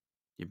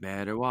You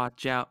better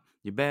watch out.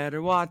 You better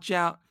watch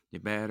out. You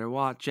better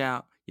watch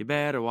out. You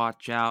better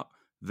watch out.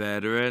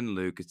 Veteran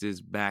Lucas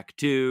is back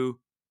too.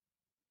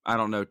 I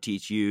don't know,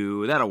 teach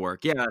you. That'll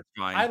work. Yeah, that's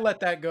fine. I let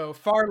that go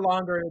far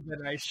longer than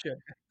I should.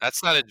 That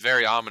sounded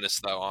very ominous,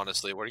 though,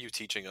 honestly. What are you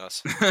teaching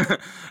us?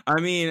 I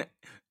mean,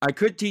 I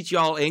could teach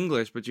y'all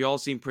English, but you all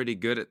seem pretty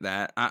good at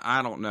that.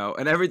 I don't know.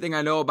 And everything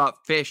I know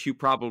about fish, you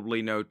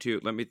probably know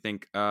too. Let me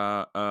think.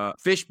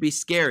 Fish be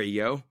scary,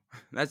 yo.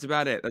 That's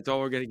about it. That's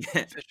all we're going to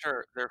get. Fish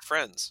they're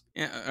friends.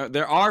 Yeah,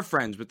 there are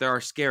friends, but there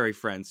are scary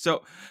friends.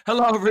 So,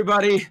 hello,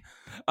 everybody.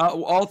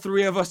 All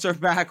three of us are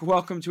back.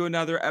 Welcome to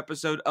another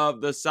episode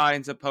of The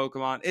Science of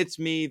Pokemon. It's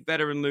me,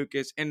 Veteran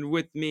Lucas, and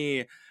with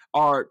me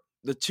are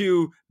the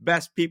two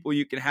best people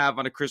you can have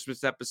on a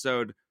Christmas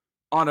episode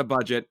on a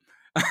budget,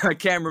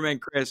 Cameraman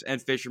Chris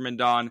and Fisherman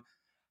Don.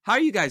 How are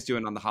you guys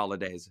doing on the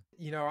holidays?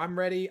 You know, I'm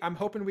ready. I'm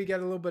hoping we get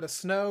a little bit of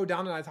snow.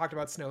 Don and I talked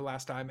about snow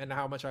last time and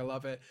how much I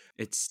love it.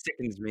 It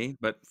sickens me,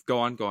 but go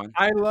on.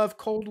 I love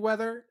cold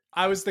weather.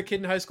 I was the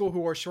kid in high school who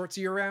wore shorts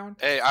year round.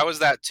 Hey, I was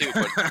that too,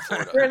 but in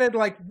Florida. Granted,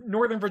 like,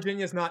 Northern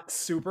Virginia is not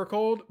super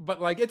cold,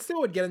 but like it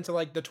still would get into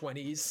like the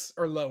 20s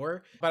or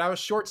lower. But I was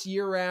shorts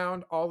year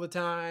round all the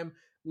time.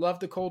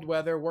 Loved the cold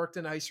weather, worked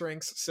in ice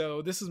rinks.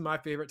 So this is my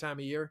favorite time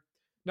of year.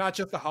 Not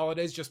just the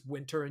holidays, just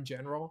winter in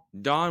general.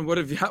 Don, what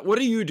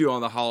do you do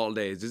on the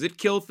holidays? Does it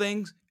kill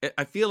things?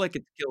 I feel like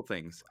it kill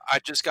things. I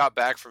just got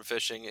back from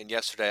fishing, and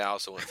yesterday I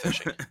also went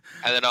fishing.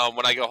 And then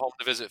when I go home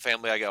to visit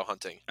family, I go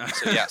hunting.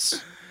 So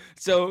yes.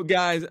 So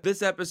guys,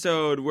 this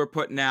episode we're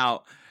putting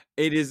out,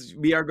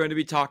 we are going to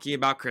be talking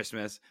about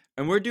Christmas.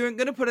 And we're going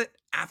to put it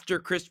after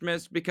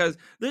Christmas because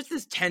there's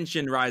this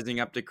tension rising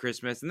up to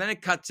Christmas, and then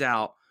it cuts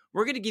out.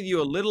 We're going to give you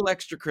a little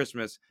extra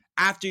Christmas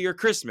after your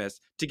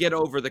Christmas to get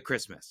over the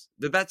Christmas.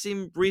 Did that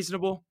seem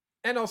reasonable?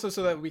 And also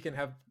so that we can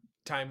have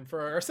time for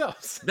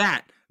ourselves.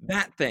 That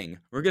thing.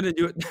 We're going to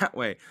do it that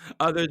way.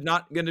 There's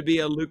not going to be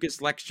a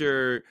Lucas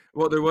lecture.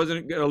 Well, there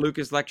wasn't a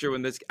Lucas lecture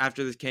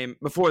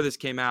before this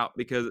came out,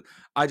 because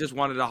I just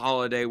wanted a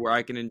holiday where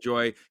I can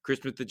enjoy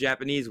Christmas the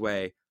Japanese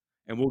way.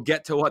 And we'll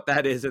get to what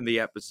that is in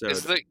the episode.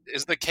 Is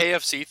the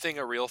KFC thing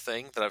a real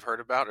thing that I've heard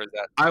about, or is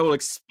that? I will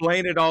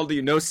explain it all to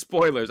you. No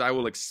spoilers. I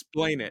will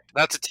explain it.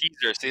 That's a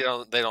teaser. See,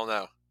 they don't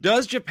know.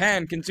 Does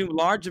Japan consume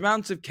large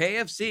amounts of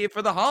KFC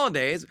for the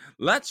holidays?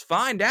 Let's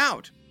find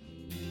out.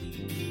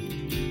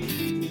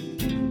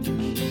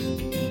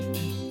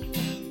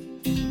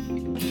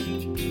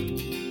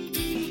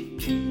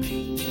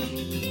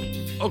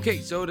 Okay,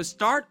 so to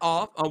start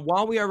off,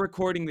 while we are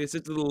recording this,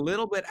 it's a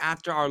little bit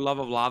after our Love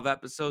of Lava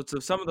episode, so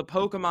some of the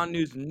Pokemon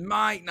news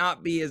might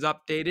not be as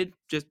updated.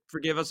 Just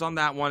forgive us on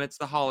that one. It's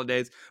the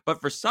holidays.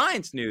 But for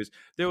science news,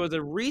 there was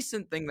a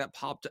recent thing that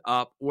popped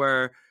up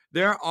where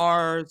there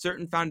are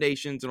certain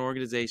foundations and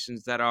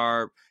organizations that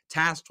are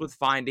tasked with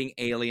finding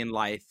alien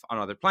life on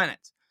other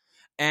planets.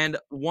 And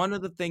one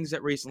of the things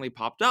that recently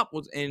popped up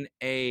was in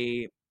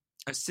a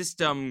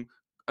system,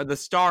 the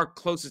star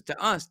closest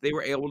to us. They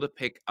were able to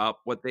pick up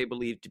what they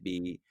believe to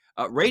be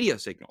radio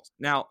signals.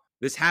 Now,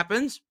 this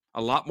happens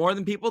a lot more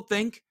than people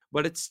think,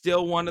 but it's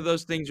still one of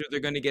those things where they're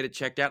going to get it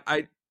checked out.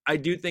 I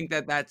do think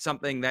that that's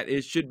something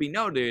that should be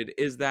noted,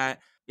 is that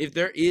if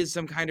there is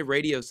some kind of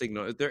radio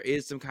signal, if there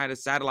is some kind of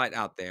satellite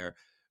out there,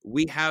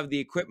 we have the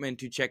equipment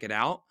to check it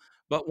out.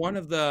 But one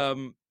of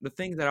the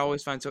things that I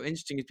always find so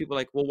interesting is people are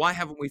like, well, why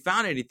haven't we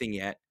found anything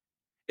yet?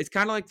 It's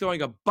kind of like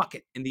throwing a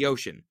bucket in the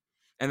ocean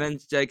and then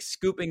like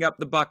scooping up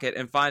the bucket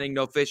and finding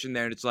no fish in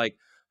there. And it's like,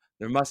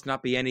 there must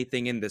not be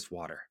anything in this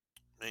water.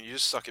 Man, you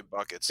just suck at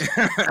buckets.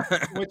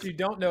 What you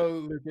don't know,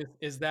 Lucas,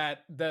 is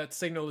that the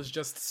signal is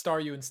just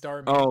Staryu and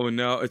Starmie. Oh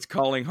no, it's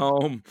calling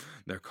home.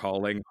 They're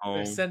calling home.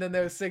 They're sending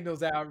those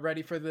signals out,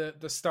 ready for the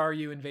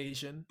Staryu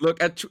invasion.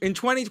 Look, in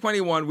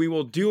 2021, we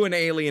will do an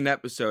alien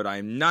episode. I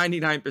am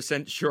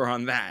 99% sure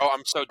on that. Oh,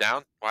 I'm so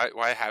down.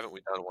 Why haven't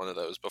we done one of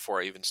those before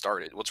I even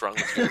started? What's wrong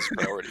with those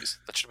priorities?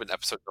 That should have been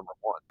episode number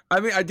 1. I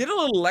mean, I did a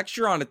little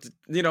lecture on it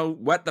to,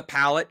 whet the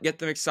palate, get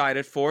them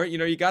excited for it.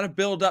 You got to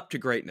build up to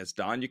greatness,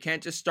 Don. You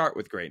can't just start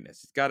with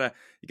greatness. You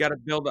gotta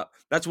build up.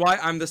 That's why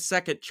I'm the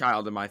second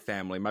child in my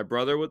family. My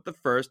brother was the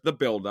first, the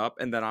build up,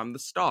 and then I'm the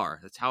star.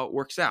 That's how it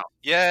works out.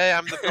 Yeah,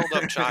 I'm the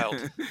build up child.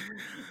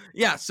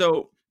 Yeah.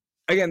 So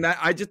again,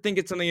 I just think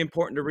it's something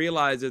important to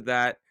realize, is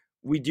that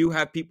we do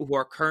have people who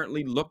are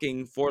currently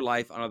looking for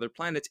life on other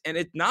planets, and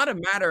it's not a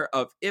matter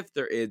of if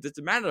there is; it's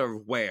a matter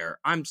of where.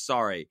 I'm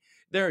sorry,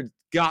 there's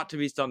got to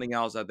be something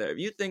else out there. If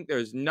you think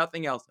there's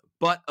nothing else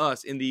but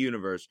us in the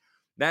universe,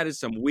 that is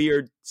some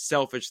weird,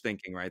 selfish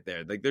thinking right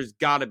there. Like, there's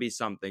got to be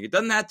something. It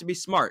doesn't have to be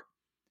smart.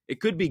 It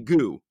could be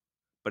goo,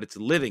 but it's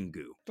living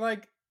goo.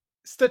 Like,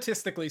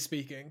 statistically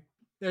speaking,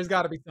 there's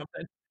got to be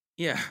something.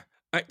 Yeah.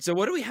 All right, so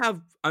what do we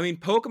have? I mean,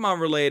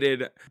 Pokemon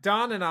related.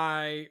 Don and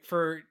I,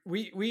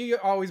 we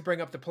always bring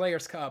up the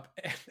Players' Cup,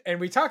 and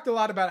we talked a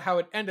lot about how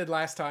it ended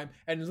last time,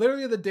 and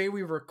literally the day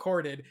we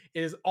recorded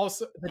is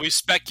also... We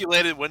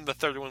speculated when the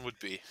third one would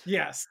be.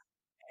 Yes.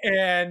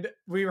 And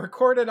we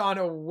recorded on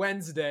a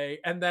Wednesday,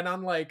 and then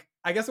on like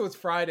I guess it was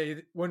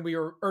Friday when we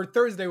were, or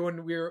Thursday when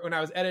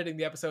I was editing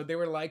the episode, they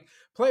were like,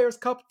 Players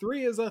Cup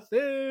 3 is a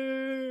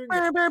thing.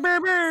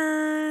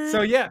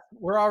 So yeah,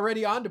 we're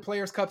already on to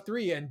Players Cup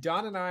 3, and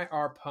Don and I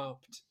are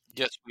pumped.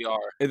 Yes, we are.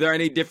 Is there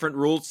any different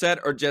rule set,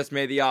 or just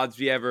may the odds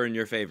be ever in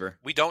your favor?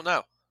 We don't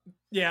know.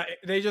 Yeah,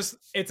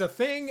 it's a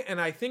thing,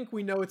 and I think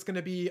we know it's going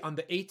to be on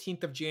the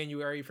 18th of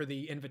January for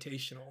the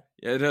Invitational.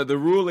 Yeah, the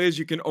rule is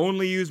you can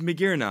only use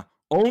Magirna.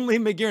 Only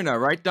Magirna,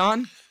 right,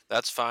 Don?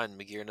 That's fine.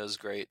 Magirna's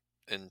great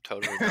and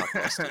totally not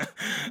busted.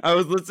 I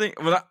was listening.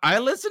 When I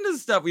listen to the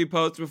stuff we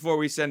post before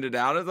we send it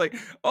out. It's like,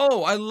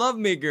 oh, I love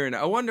Magirna.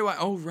 I wonder why.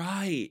 Oh,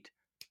 right.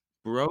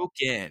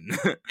 Broken.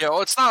 Yeah,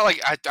 well, it's not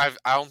like I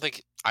don't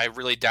think, I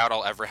really doubt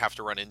I'll ever have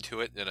to run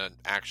into it in an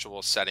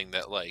actual setting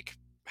that like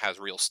has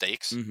real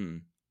stakes. Mm-hmm.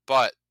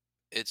 But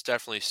it's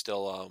definitely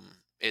still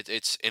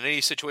it's in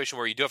any situation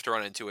where you do have to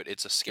run into it,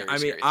 it's a scary. I mean,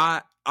 scary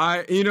thing.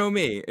 I you know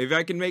me. If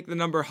I can make the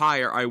number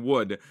higher, I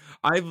would.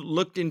 I've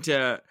looked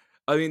into.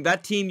 I mean,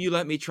 that team you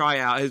let me try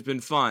out has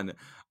been fun.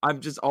 I'm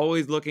just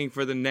always looking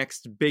for the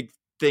next big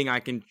thing I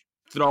can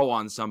throw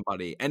on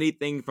somebody.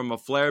 Anything from a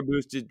flare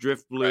boosted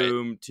drift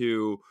bloom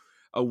to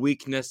a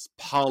weakness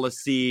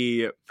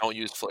policy. Don't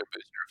use flare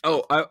booster.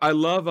 Oh, I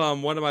love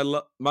one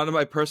of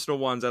my personal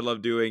ones I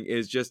love doing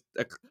is just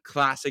a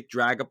classic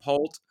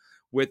Dragapult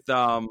with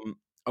a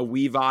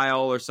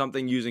Weavile or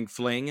something using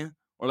Fling,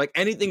 or like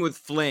anything with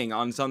Fling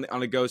on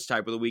a ghost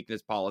type with a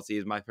weakness policy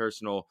is my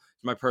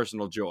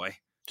personal joy.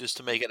 Just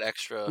to make it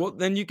extra. Well,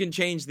 then you can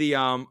change the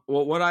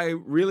well, what I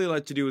really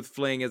like to do with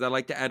Fling is I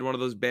like to add one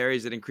of those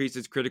berries that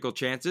increases critical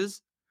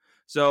chances.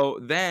 So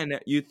then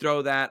you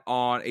throw that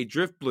on a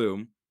Drift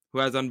Bloom who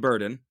has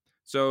Unburden.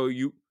 So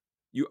you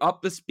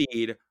up the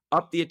speed,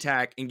 up the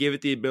attack, and give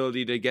it the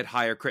ability to get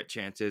higher crit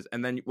chances,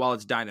 and then while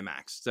it's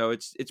Dynamax. So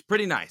it's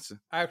pretty nice.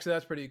 Actually,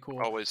 that's pretty cool.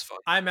 Always fun.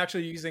 I'm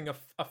actually using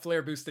a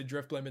flare boosted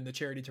Drift Bloom in the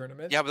charity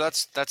tournament. Yeah,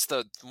 but that's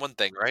the one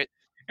thing, right?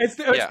 It's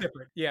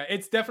different. Yeah,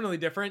 it's definitely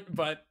different,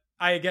 but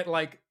I get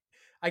like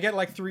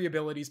 3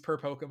 abilities per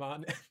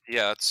Pokemon.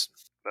 Yeah, that's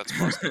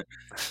busted.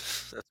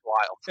 That's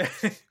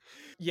wild.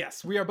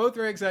 Yes, we are both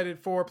very excited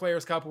for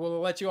Players Cup.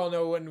 We'll let you all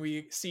know when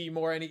we see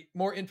more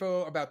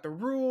info about the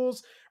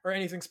rules or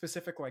anything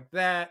specific like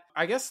that.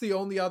 I guess the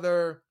only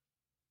other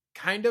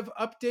kind of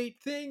update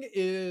thing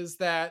is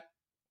that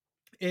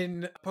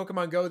in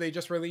Pokemon Go they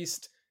just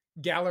released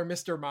Galar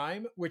Mr.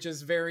 Mime, which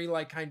is very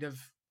like kind of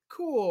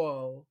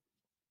cool.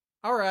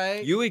 All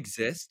right. You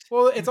exist.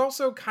 Well, it's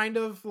also kind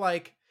of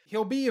like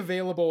he'll be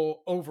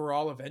available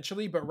overall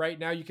eventually, but right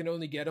now you can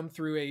only get him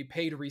through a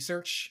paid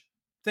research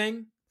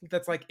thing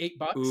that's like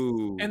 $8.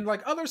 Ooh. And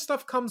like other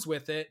stuff comes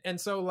with it.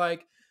 And so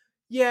like,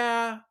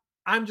 yeah,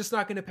 I'm just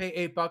not going to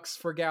pay $8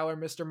 for Galar,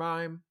 Mr.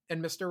 Mime,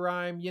 and Mr.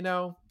 Rhyme, you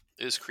know?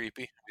 It is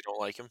creepy. We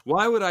don't like him.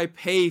 Why would I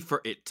pay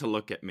for it to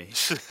look at me?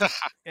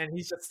 And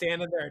he's just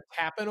standing there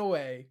tapping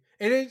away.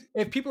 It is,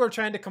 if people are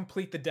trying to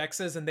complete the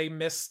dexes and they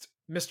missed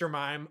Mr.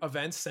 Mime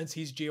events since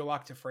he's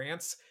geolocked to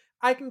France,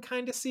 I can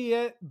kind of see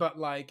it, but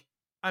like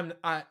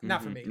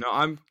not for me. No,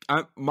 I'm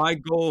my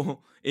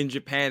goal in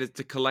Japan is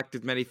to collect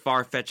as many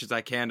Farfetch as I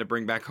can to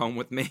bring back home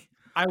with me.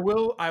 I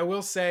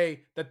will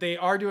say that they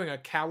are doing a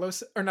Kanto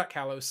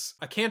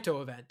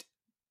event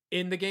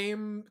in the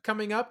game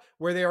coming up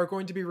where they are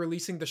going to be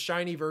releasing the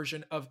shiny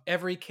version of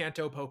every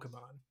Kanto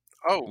Pokemon.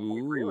 Oh,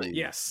 Ooh. really?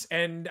 Yes,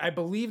 and I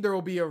believe there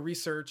will be a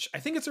research. I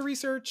think it's a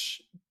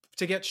research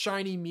to get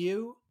shiny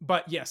Mew,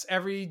 but yes,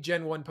 every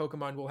Gen 1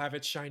 Pokemon will have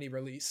its shiny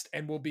released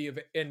and will be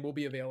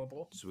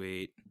available.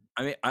 Sweet.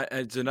 I mean,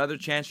 it's another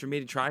chance for me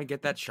to try and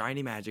get that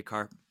shiny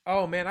Magikarp.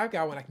 Oh man, I've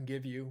got one I can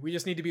give you. We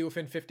just need to be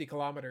within 50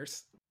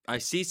 kilometers. I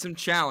see some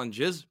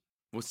challenges.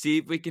 We'll see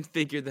if we can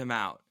figure them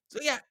out. So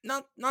yeah,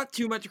 not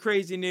too much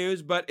crazy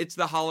news, but it's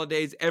the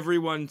holidays.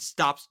 Everyone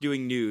stops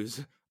doing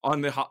news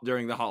on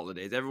during the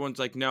holidays. Everyone's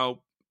like,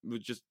 no,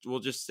 we'll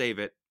just save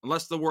it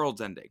unless the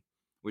world's ending,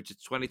 which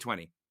it's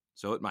 2020,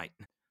 so it might.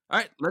 All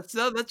right, let's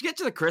get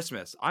to the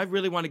Christmas. I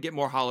really want to get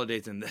more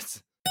holidays in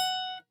this.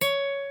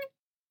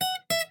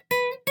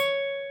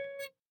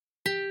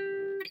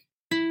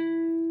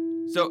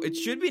 So it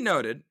should be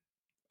noted,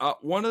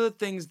 one of the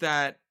things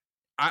that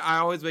I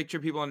always make sure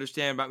people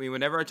understand about me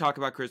whenever I talk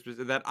about Christmas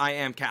is that I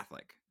am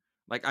Catholic.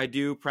 Like, I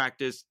do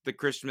practice the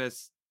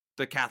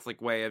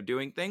Catholic way of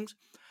doing things.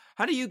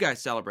 How do you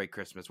guys celebrate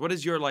Christmas? What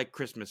is your, like,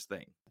 Christmas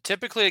thing?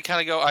 Typically,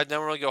 I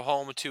never really go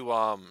home to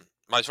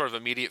my sort of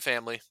immediate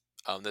family.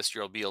 This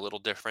year will be a little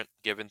different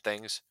given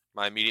things.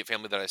 My immediate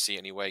family that I see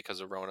anyway because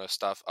of Rona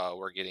stuff,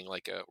 we're going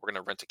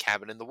to rent a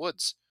cabin in the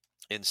woods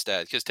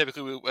instead. Because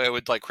typically we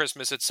would, like,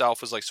 Christmas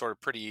itself was like sort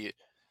of pretty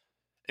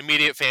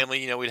immediate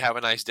family. You know, we'd have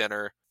a nice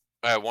dinner.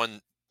 My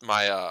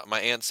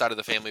aunt's side of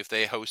the family, if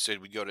they hosted,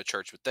 we'd go to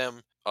church with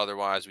them.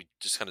 Otherwise, we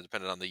just kind of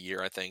depended on the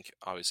year. I think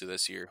obviously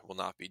this year we'll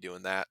not be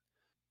doing that.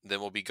 Then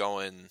we'll be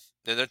going.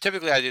 And then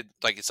typically I did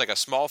like it's like a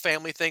small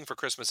family thing for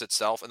Christmas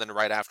itself, and then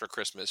right after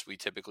Christmas we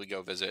typically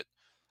go visit.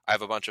 I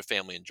have a bunch of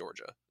family in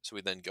Georgia, so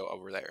we then go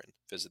over there and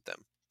visit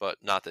them but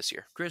not this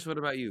year. Chris, what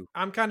about you?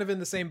 I'm kind of in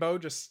the same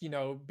boat, just,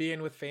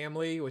 being with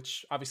family,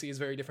 which obviously is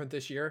very different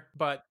this year,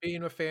 but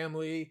being with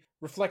family,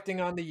 reflecting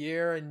on the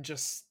year and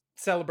just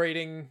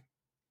celebrating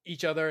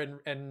each other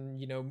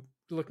and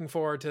looking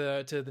forward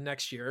to the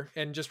next year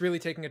and just really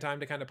taking a time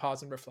to kind of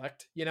pause and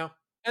reflect.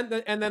 And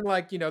then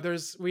like,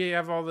 we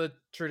have all the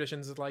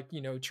traditions of like,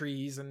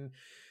 trees, and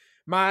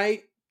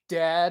my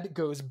dad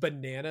goes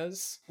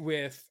bananas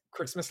with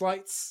Christmas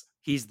lights.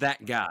 He's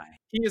that guy.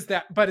 He is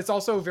that, but it's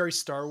also very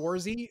Star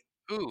Warsy.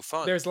 Ooh,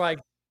 fun. There's like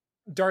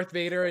Darth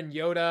Vader and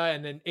Yoda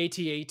and an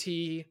AT-AT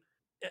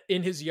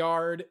in his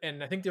yard,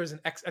 and I think there's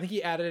I think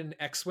he added an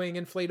X-wing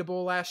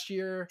inflatable last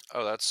year.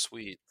 Oh, that's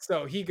sweet.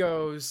 So he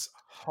goes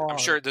hard. I'm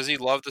sure. Does he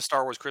love the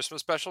Star Wars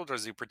Christmas special, or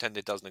does he pretend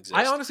it doesn't exist?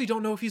 I honestly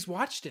don't know if he's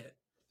watched it.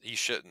 He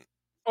shouldn't.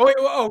 Oh wait,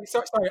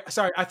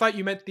 sorry. I thought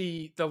you meant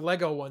the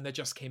Lego one that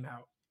just came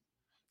out.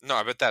 No,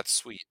 I bet that's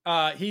sweet.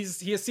 He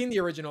has seen the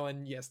original,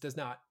 and yes,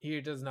 he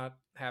does not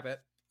have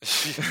it.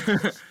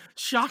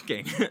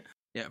 Shocking.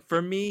 Yeah,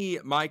 for me,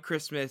 my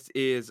Christmas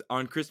is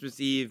on Christmas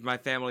Eve. My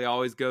family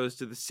always goes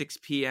to the 6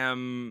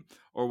 p.m.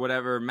 or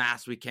whatever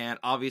mass we can.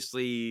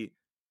 Obviously,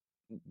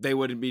 they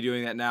wouldn't be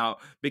doing that now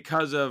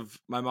because of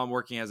my mom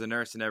working as a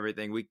nurse and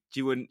everything.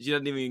 She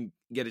doesn't even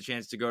get a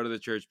chance to go to the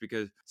church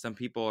because some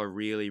people are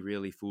really,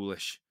 really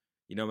foolish,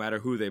 no matter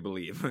who they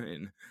believe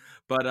in.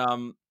 But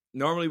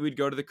normally we'd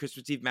go to the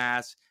Christmas Eve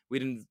mass.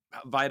 We'd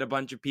invite a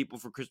bunch of people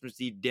for Christmas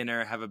Eve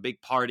dinner, have a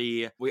big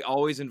party. We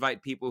always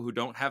invite people who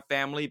don't have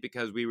family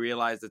because we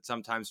realize that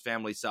sometimes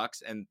family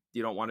sucks and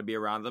you don't want to be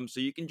around them. So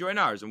you can join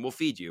ours and we'll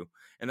feed you.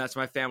 And that's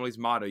my family's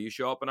motto. You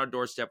show up on our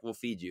doorstep, we'll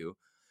feed you.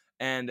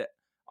 And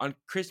on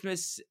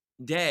Christmas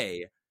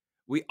Day,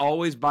 we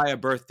always buy a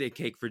birthday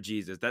cake for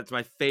Jesus. That's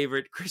my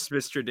favorite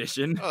Christmas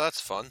tradition. Oh, that's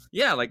fun.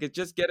 Yeah, like it's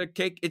just get a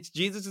cake. It's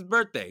Jesus'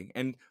 birthday.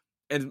 And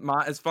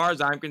as far as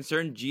I'm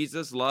concerned,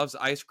 Jesus loves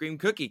ice cream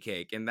cookie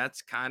cake, and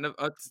that's kind of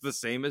it's the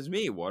same as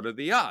me. What are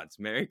the odds?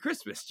 Merry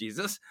Christmas,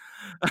 Jesus!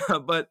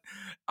 But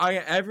what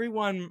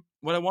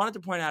I wanted to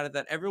point out is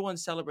that everyone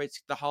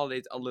celebrates the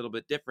holidays a little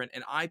bit different,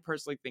 and I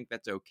personally think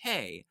that's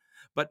okay.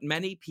 But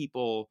many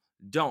people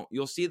don't.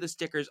 You'll see the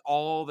stickers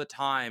all the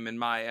time in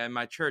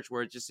my church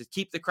where it just says,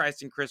 "Keep the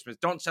Christ in Christmas.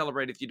 Don't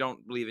celebrate if you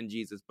don't believe in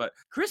Jesus." But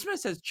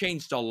Christmas has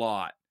changed a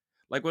lot.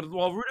 Like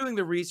while we're doing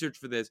the research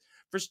for this,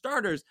 for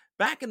starters,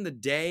 back in the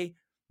day,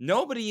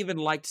 nobody even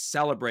liked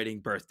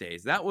celebrating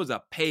birthdays. That was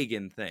a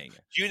pagan thing.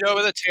 Do you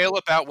know the tale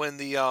about when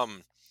it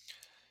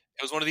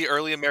was one of the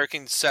early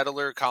American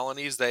settler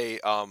colonies? They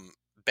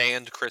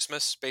banned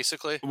Christmas,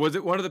 basically. Was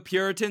it one of the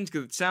Puritans?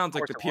 Because it sounds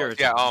like the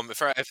Puritans.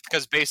 Yeah,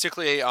 because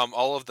basically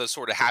all of the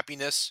sort of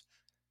happiness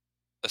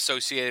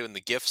associated with the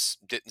gifts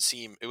didn't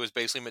seem. It was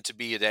basically meant to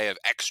be a day of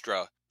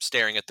extra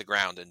staring at the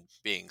ground and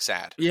being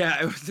sad.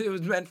 Yeah, it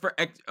was meant for.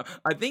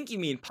 I think you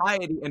mean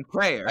piety and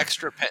prayer.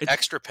 Extra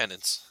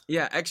penance.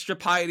 Yeah, extra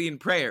piety and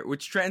prayer,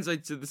 which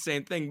translates to the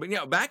same thing.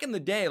 But back in the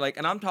day,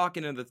 and I'm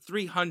talking in the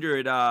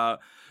 300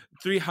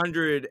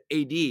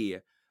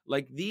 AD.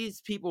 Like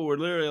these people were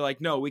literally like,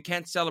 no, we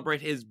can't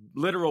celebrate his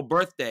literal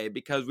birthday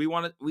because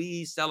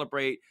we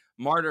celebrate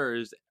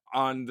martyrs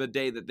on the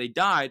day that they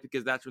died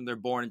because that's when they're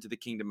born into the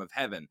kingdom of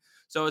heaven.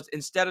 So it's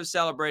instead of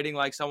celebrating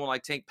like someone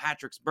like St.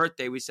 Patrick's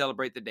birthday, we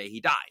celebrate the day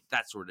he died,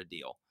 that sort of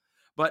deal.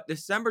 But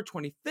December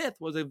 25th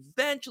was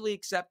eventually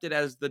accepted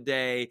as the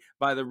day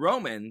by the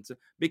Romans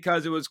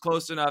because it was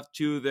close enough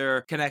to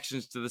their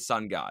connections to the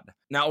sun god.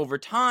 Now, over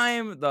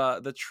time,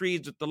 the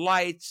trees with the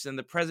lights and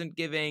the present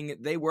giving,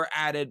 they were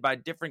added by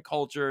different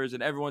cultures,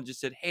 and everyone just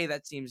said, hey,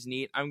 that seems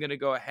neat. I'm going to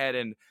go ahead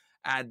and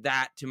add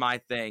that to my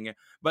thing.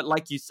 But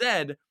like you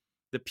said,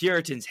 the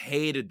Puritans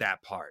hated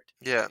that part.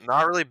 Yeah,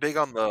 not really big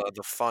on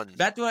the fun.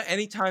 That's why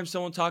anytime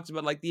someone talks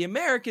about like the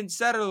American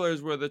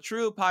settlers were the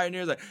true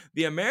pioneers, like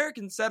the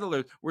American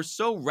settlers were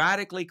so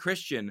radically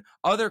Christian,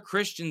 other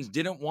Christians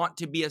didn't want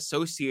to be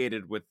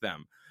associated with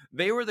them.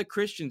 They were the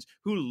Christians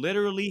who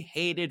literally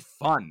hated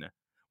fun.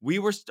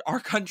 Our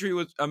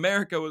country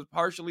America was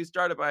partially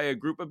started by a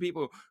group of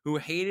people who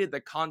hated the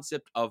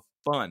concept of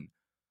fun.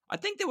 I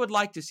think they would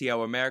like to see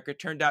how America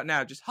turned out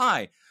now. Just,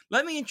 hi,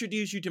 let me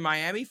introduce you to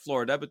Miami,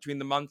 Florida between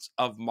the months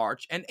of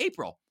March and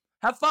April.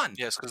 Have fun.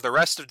 Yes, because the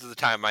rest of the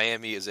time,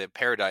 Miami is a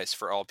paradise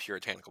for all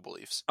puritanical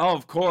beliefs. Oh,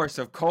 of course.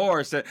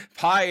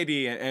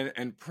 Piety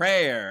and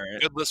prayer.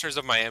 Good listeners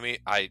of Miami,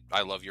 I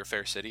love your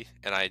fair city,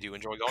 and I do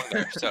enjoy going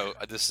there. So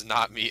this is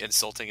not me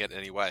insulting it in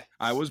any way.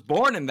 I was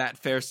born in that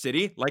fair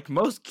city, like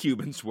most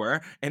Cubans were,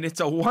 and it's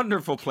a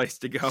wonderful place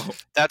to go.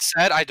 That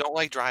said, I don't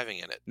like driving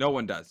in it. No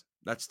one does.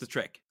 That's the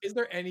trick. Is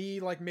there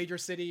any like major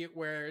city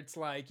where it's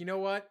like, you know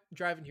what?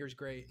 Driving here is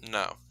great.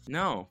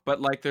 No,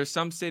 but like there's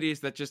some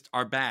cities that just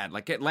are bad.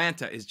 Like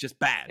Atlanta is just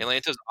bad.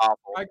 Atlanta's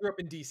awful. I grew up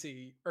in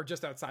DC or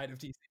just outside of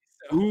DC.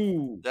 So.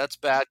 Ooh. That's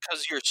bad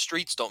because your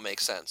streets don't make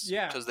sense.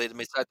 Yeah. Because they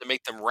decided to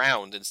make them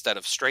round instead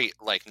of straight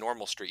like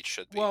normal streets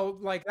should be. Well,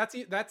 like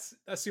that's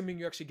assuming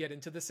you actually get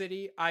into the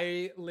city.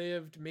 I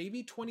lived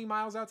maybe 20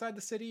 miles outside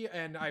the city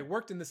and I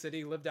worked in the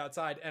city, lived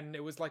outside, and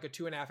it was like a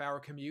 2.5 hour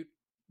commute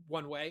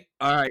one way.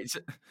 All right, so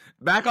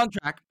back on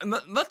track. And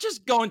let's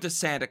just go into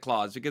Santa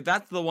Claus, because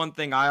that's the one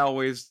thing I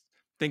always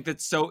think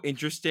that's so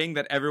interesting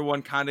that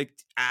everyone kind of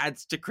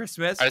adds to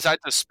Christmas. I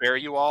decided to spare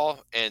you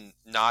all and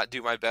not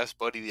do my best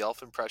Buddy the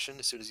Elf impression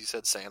as soon as you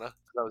said Santa.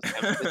 I was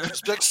tempted to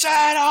just be like,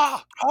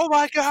 Santa! Oh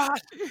my God!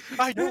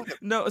 I know him.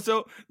 No,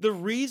 so the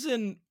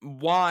reason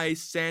why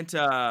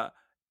Santa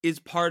is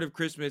part of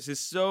Christmas is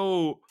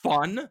so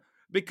fun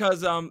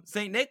because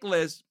Saint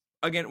Nicholas,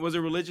 again, was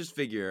a religious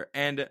figure,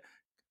 and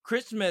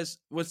Christmas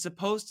was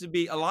supposed to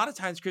be, a lot of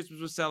times Christmas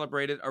was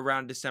celebrated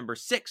around December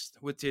 6th,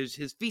 which is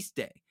his feast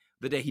day,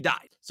 the day he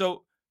died.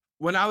 So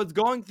when I was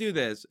going through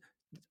this,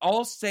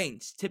 all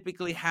saints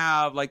typically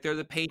have, like, they're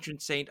the patron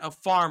saint of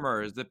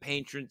farmers, the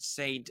patron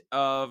saint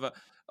of,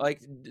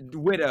 like,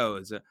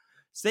 widows.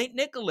 Saint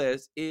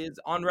Nicholas is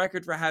on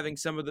record for having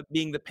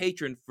being the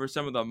patron for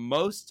some of the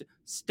most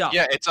stuff.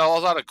 Yeah, it's a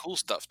lot of cool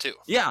stuff too.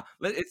 Yeah,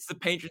 it's the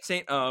patron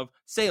saint of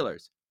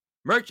sailors,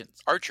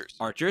 merchants,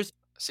 archers.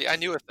 See, I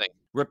knew a thing.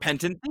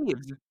 Repentant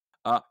thieves,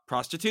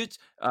 prostitutes,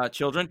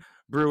 children,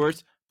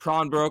 brewers,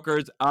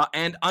 pawnbrokers,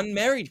 and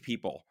unmarried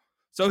people.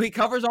 So he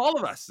covers all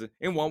of us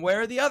in one way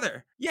or the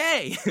other.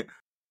 Yay!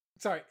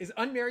 Sorry, is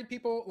unmarried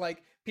people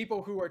like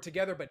people who are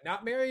together but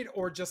not married,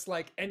 or just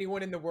like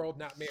anyone in the world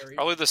not married?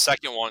 Probably the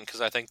second one,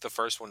 because I think the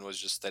first one was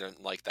just they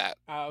didn't like that.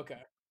 Oh, okay.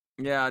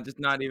 Yeah, just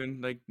not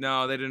even like,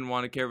 no, they didn't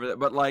want to care for that.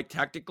 But like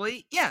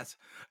technically, yes.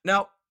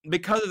 Now,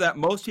 because of that,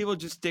 most people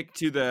just stick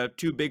to the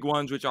two big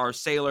ones, which are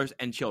sailors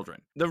and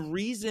children. The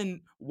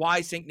reason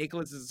why St.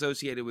 Nicholas is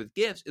associated with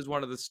gifts is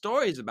one of the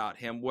stories about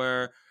him,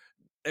 where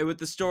with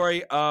the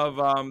story of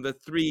the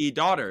three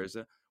daughters,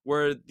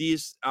 where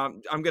these,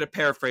 I'm going to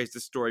paraphrase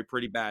this story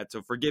pretty bad,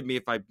 so forgive me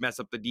if I mess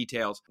up the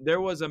details.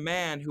 There was a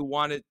man who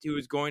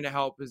was going to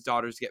help his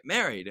daughters get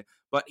married,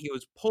 but he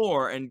was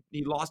poor and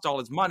he lost all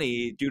his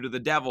money due to the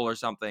devil or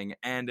something,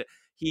 and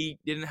he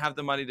didn't have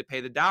the money to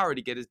pay the dowry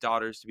to get his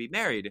daughters to be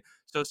married.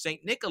 So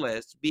St.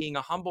 Nicholas, being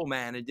a humble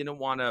man and didn't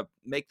want to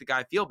make the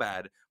guy feel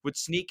bad, would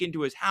sneak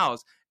into his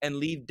house and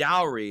leave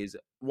dowries,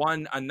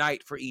 one a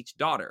night for each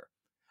daughter.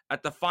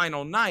 At the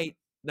final night,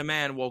 the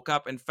man woke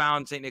up and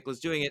found St. Nicholas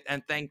doing it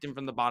and thanked him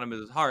from the bottom of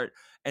his heart,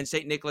 and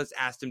St. Nicholas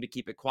asked him to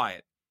keep it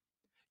quiet.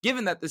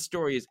 Given that this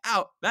story is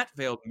out, that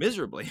failed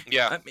miserably.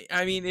 Yeah.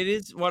 I mean, it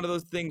is one of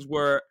those things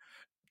where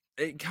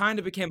it kind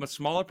of became a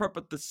smaller part,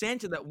 but the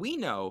Santa that we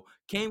know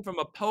came from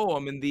a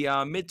poem in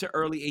the mid to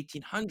early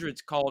 1800s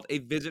called A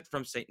Visit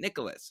from St.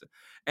 Nicholas.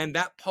 And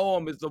that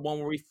poem is the one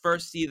where we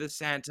first see the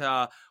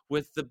Santa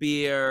with the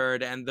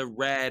beard and the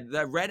red.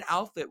 The red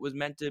outfit was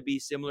meant to be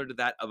similar to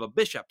that of a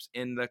bishop's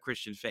in the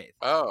Christian faith.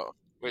 Oh.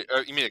 Wait,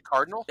 you mean a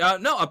cardinal?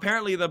 No,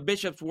 apparently the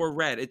bishops wore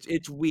red.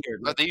 It's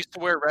weird. But they used to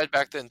wear red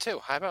back then too.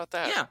 How about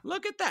that? Yeah,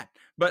 look at that.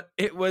 But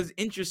it was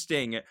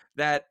interesting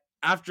that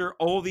after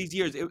all these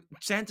years,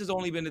 Santa's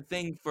only been a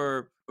thing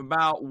for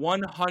about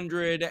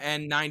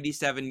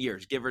 197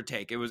 years, give or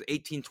take. It was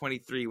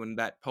 1823 when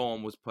that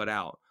poem was put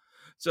out.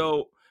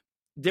 So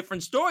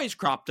different stories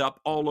cropped up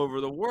all over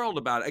the world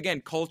about it.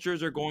 Again,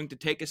 cultures are going to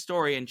take a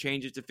story and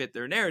change it to fit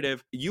their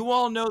narrative. You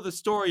all know the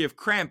story of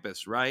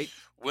Krampus, right?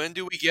 When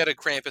do we get a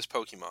Krampus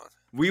Pokemon?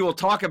 We will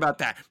talk about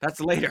that.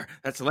 That's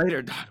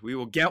later, Dot. We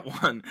will get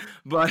one.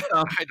 But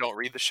I don't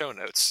read the show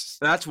notes.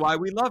 That's why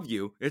we love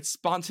you. It's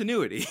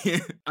spontaneity.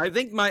 I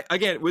think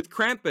with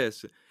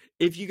Krampus,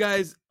 if you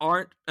guys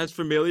aren't as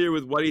familiar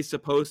with what he's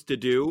supposed to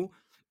do,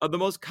 the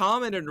most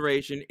common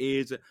iteration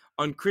is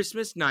on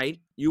Christmas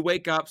night, you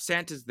wake up,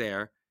 Santa's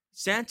there.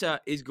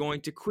 Santa is going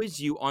to quiz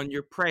you on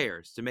your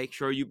prayers to make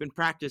sure you've been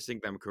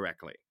practicing them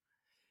correctly.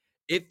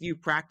 If you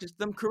practice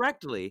them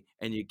correctly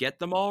and you get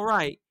them all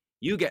right,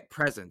 you get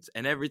presents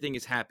and everything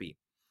is happy.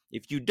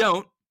 If you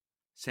don't,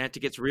 Santa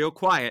gets real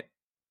quiet.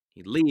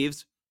 He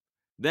leaves.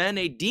 Then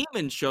a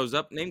demon shows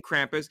up named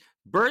Krampus,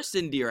 bursts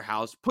into your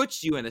house,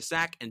 puts you in a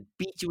sack, and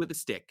beats you with a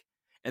stick.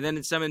 And then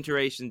in some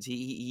iterations, he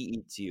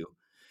eats you.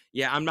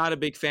 Yeah, I'm not a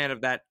big fan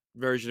of that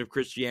version of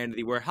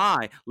Christianity where,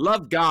 hi,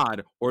 love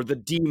God or the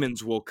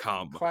demons will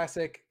come.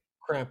 Classic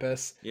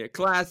Krampus. Yeah,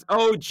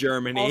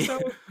 Germany. Also,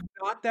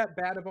 not that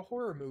bad of a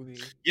horror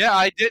movie. Yeah,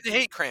 I didn't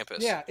hate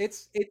Krampus. Yeah,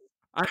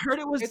 I heard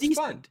it was decent.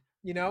 Fun.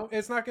 You know,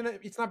 it's not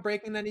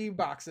breaking any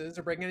boxes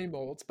or breaking any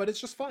molds, but it's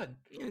just fun.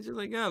 Yeah, it's just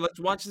like, let's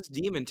watch this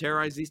demon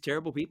terrorize these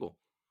terrible people.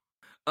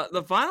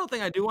 The final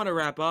thing I do want to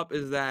wrap up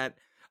is that,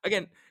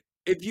 again,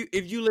 if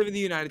you live in the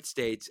United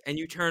States and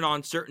you turn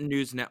on certain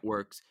news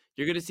networks,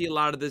 you're going to see a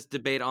lot of this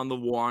debate on the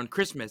war on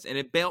Christmas, and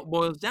it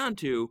boils down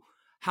to,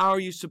 how are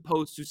you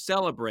supposed to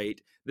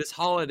celebrate this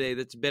holiday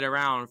that's been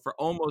around for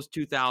almost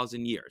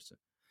 2,000 years?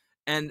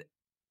 And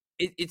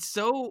it's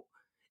so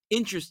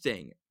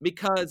interesting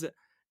because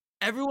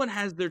everyone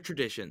has their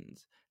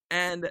traditions.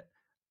 And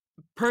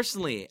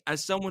personally,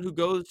 as someone who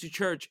goes to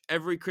church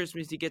every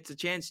Christmas he gets a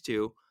chance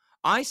to,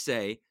 I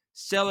say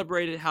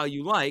celebrate it how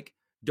you like,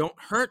 don't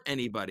hurt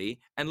anybody,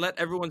 and let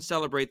everyone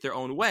celebrate their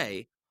own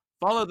way.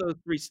 Follow those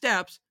 3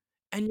 steps,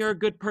 and you're a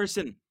good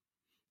person.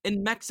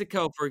 In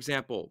Mexico, for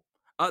example,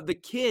 The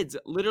kids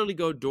literally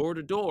go door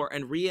to door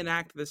and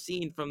reenact the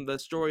scene from the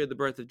story of the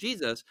birth of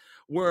Jesus,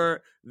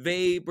 where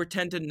they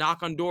pretend to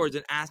knock on doors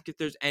and ask if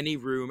there's any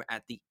room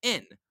at the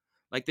inn.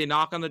 Like they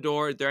knock on the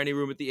door, is there any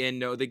room at the inn?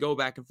 No, they go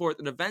back and forth,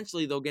 and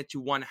eventually they'll get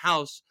to one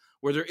house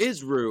where there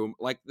is room.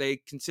 Like they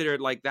consider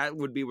like that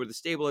would be where the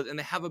stable is, and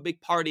they have a big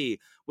party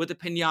with a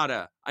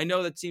piñata. I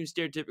know that seems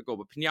stereotypical,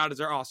 but piñatas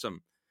are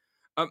awesome.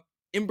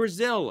 In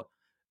Brazil,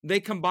 they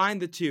combine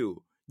the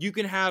two. You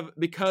can have,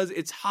 because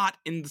it's hot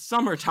in the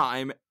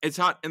summertime, it's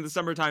hot in the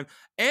summertime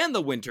and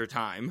the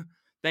wintertime,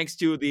 thanks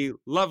to the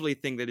lovely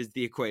thing that is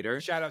the equator.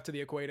 Shout out to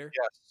the equator.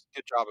 Yes,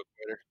 good job,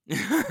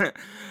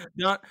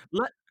 Equator.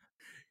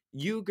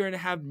 You're going to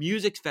have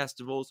music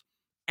festivals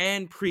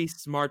and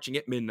priests marching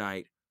at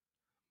midnight.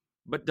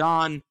 But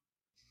Don,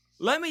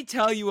 let me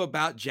tell you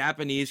about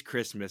Japanese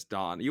Christmas,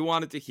 Don. You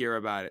wanted to hear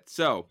about it.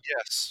 So,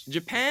 Yes.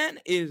 Japan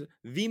is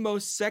the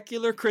most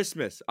secular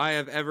Christmas I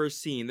have ever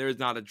seen. There is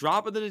not a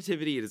drop of the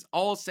nativity. It is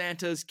all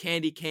Santas,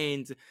 candy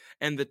canes,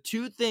 and the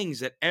two things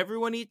that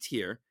everyone eats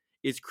here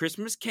is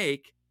Christmas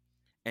cake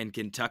and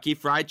Kentucky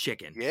Fried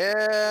Chicken.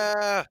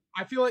 Yeah.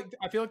 I feel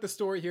like the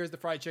story here is the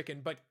fried chicken,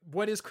 but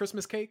what is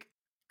Christmas cake?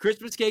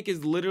 Christmas cake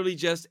is literally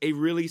just a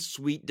really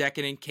sweet,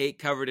 decadent cake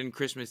covered in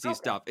Christmassy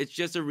stuff. It's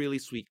just a really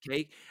sweet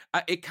cake.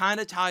 It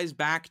kind of ties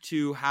back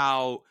to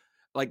how,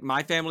 like,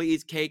 my family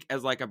eats cake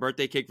as like a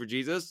birthday cake for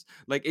Jesus.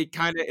 Like,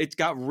 it's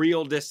got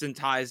real distant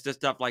ties to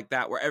stuff like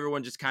that, where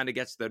everyone just kind of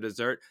gets their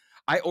dessert.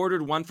 I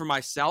ordered one for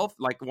myself,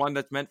 like one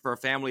that's meant for a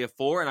family of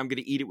 4, and I'm going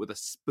to eat it with a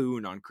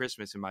spoon on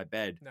Christmas in my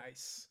bed.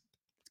 Nice.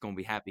 It's going to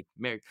be happy,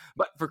 married.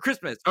 But for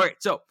Christmas, all right,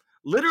 so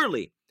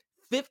literally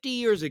 50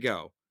 years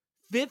ago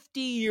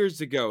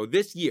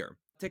this year,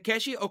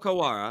 Takeshi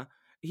Okawara,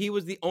 he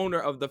was the owner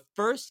of the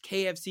first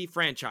KFC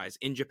franchise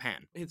in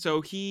Japan. And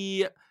so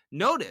he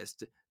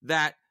noticed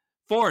that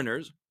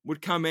foreigners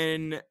would come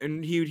in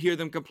and he would hear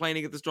them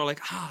complaining at the store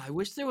like, I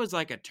wish there was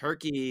like a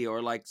turkey or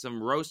like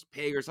some roast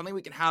pig or something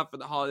we can have for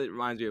the holiday that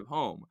reminds me of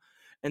home.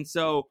 And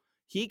so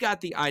he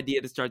got the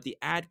idea to start the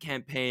ad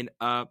campaign,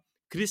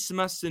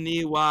 Christmas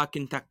ni wa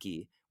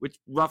Kentucky, which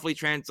roughly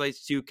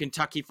translates to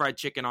Kentucky Fried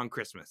Chicken on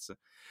Christmas.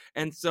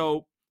 And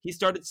so he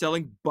started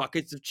selling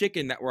buckets of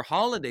chicken that were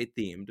holiday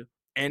themed,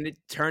 and it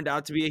turned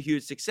out to be a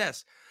huge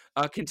success.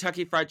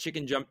 Kentucky Fried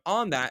Chicken jumped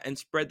on that and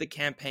spread the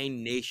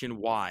campaign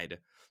nationwide.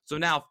 So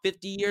now,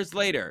 50 years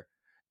later,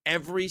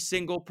 every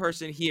single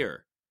person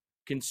here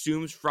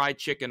consumes fried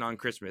chicken on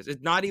Christmas.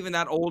 It's not even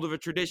that old of a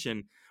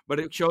tradition, but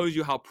it shows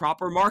you how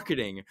proper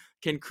marketing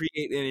can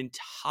create an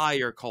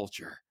entire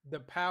culture.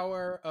 The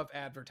power of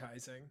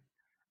advertising.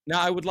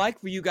 Now, I would like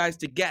for you guys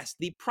to guess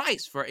the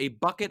price for a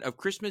bucket of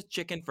Christmas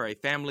chicken for a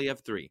family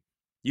of 3.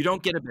 You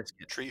don't get a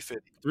biscuit. $3.50.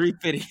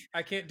 $3.50.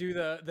 I can't do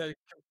the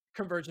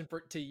conversion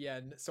to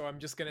yen, so I'm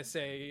just gonna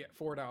say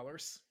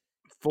 $4.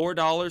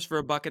 $4 for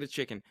a bucket of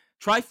chicken.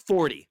 Try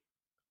 40.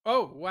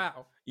 Oh,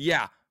 wow.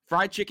 Yeah,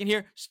 fried chicken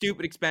here,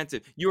 stupid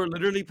expensive. You are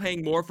literally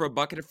paying more for a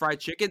bucket of fried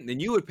chicken than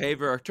you would pay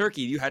for a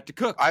turkey you had to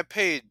cook. I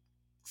paid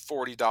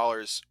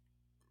 $40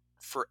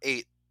 for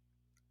 8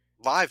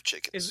 live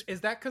chickens.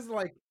 Is that because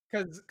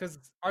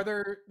are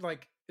there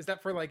like, is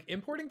that for like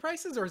importing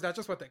prices, or is that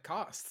just what that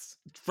costs?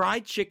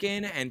 Fried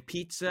chicken and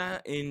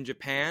pizza in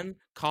Japan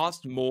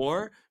cost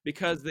more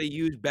because they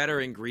use better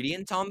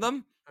ingredients on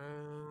them.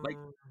 Like,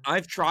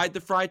 I've tried the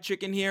fried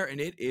chicken here, and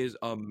it is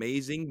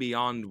amazing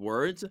beyond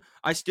words.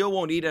 I still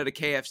won't eat at a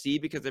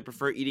KFC because I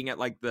prefer eating at,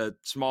 like, the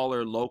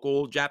smaller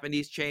local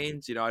Japanese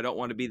chains. You know, I don't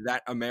want to be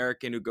that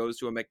American who goes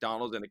to a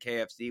McDonald's and a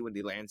KFC when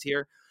he lands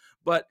here.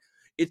 But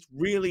it's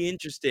really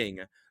interesting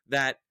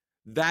that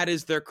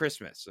is their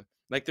Christmas.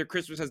 Like, their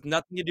Christmas has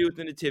nothing to do with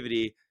the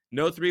nativity,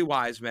 no 3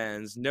 wise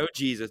men, no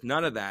Jesus,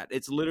 none of that.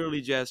 It's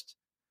literally just,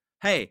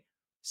 hey,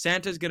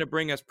 Santa's going to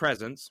bring us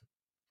presents,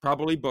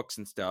 probably books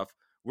and stuff.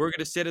 We're going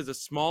to sit as a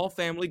small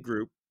family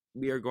group.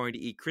 We are going to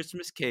eat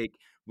Christmas cake.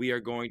 We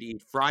are going to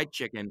eat fried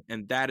chicken,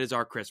 and that is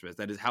our Christmas.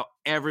 That is how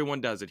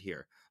everyone does it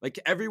here. Like,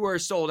 everywhere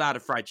is sold out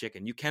of fried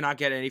chicken. You cannot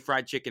get any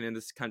fried chicken in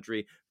this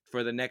country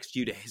for the next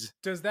few days.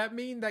 Does that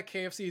mean that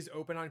KFC is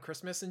open on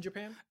Christmas in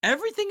Japan?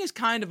 Everything is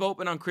kind of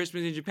open on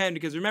Christmas in Japan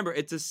because, remember,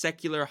 it's a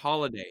secular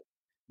holiday.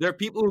 There are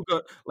people who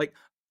go, like,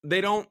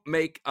 they don't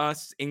make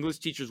us English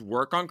teachers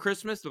work on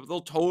Christmas, but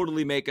they'll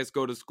totally make us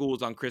go to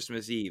schools on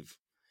Christmas Eve.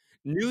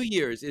 New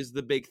Year's is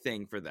the big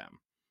thing for them.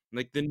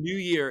 Like, the New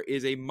Year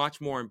is a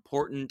much more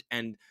important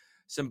and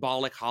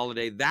symbolic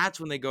holiday. That's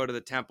when they go to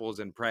the temples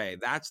and pray.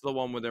 That's the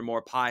one where they're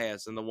more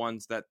pious and the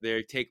ones that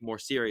they take more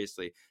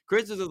seriously.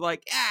 Christmas is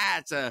like,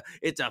 it's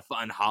a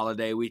fun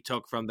holiday we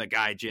took from the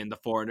gaijin, the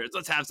foreigners.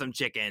 Let's have some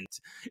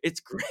chickens. It's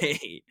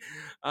great.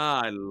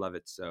 I love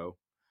it so.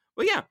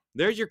 But yeah,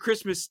 there's your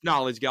Christmas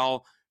knowledge,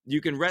 y'all.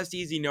 You can rest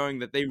easy knowing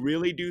that they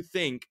really do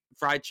think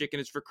fried chicken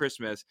is for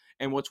Christmas.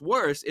 And what's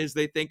worse is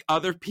they think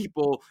other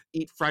people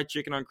eat fried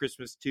chicken on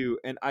Christmas too.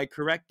 And I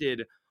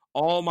corrected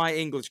all my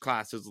English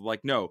classes like,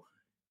 no,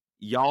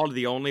 y'all are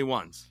the only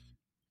ones.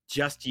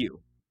 Just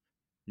you.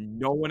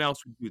 No one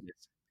else would do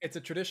this. It's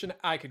a tradition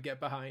I could get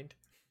behind.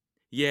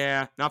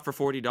 Yeah, not for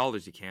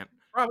 $40 you can't.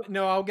 Probably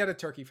no. I'll get a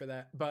turkey for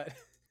that. But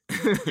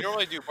We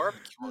normally do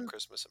barbecue on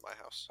Christmas in my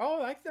house.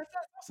 oh, that's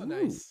also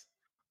Ooh. nice.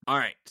 All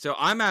right, so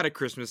I'm out of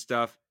Christmas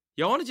stuff.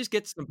 Y'all want to just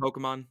get some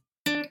Pokemon?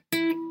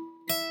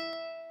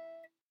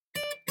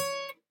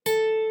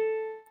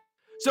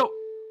 So,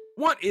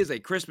 what is a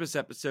Christmas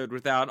episode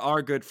without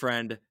our good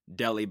friend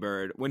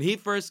Delibird? When he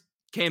first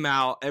came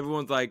out,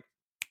 everyone's like,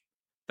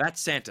 "That's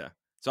Santa."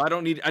 So I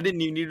didn't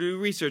even need to do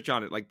research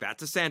on it. Like,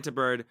 that's a Santa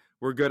bird.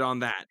 We're good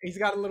on that. He's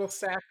got a little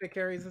sack that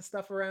carries his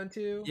stuff around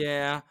too.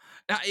 Yeah.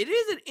 Now, it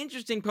is an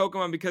interesting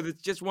Pokemon because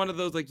it's just one of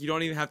those, like, you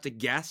don't even have to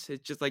guess.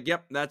 It's just like,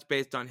 yep, that's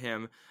based on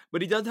him.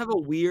 But he does have a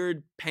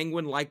weird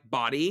penguin-like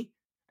body.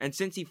 And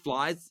since he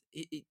flies,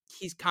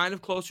 he's kind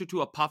of closer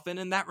to a puffin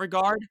in that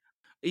regard.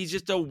 He's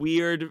just a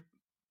weird,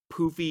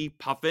 poofy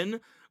puffin.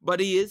 But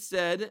he is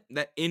said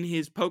that in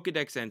his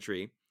Pokedex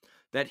entry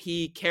that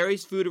he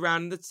carries food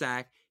around in the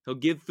sack. He'll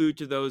give food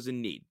to those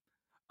in need.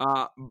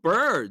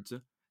 Birds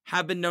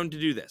have been known to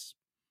do this.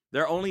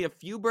 There are only a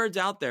few birds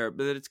out there,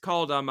 but it's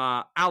called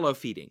allo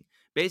feeding.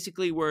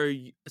 Basically, where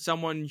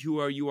someone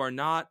you are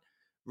not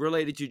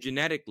related to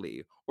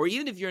genetically, or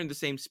even if you're in the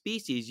same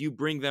species, you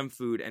bring them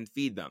food and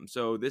feed them.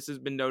 So this has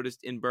been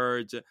noticed in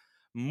birds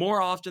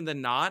more often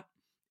than not.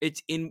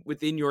 It's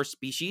within your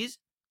species,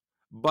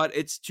 but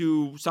it's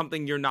to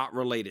something you're not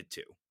related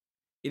to.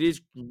 It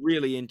is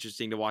really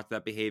interesting to watch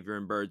that behavior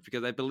in birds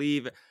because I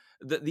believe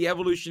the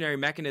evolutionary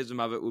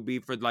mechanism of it would be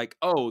for like,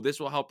 oh, this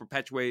will help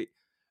perpetuate.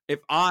 If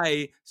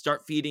I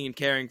start feeding and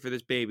caring for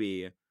this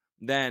baby,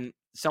 then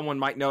someone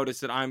might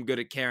notice that I'm good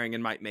at caring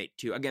and might mate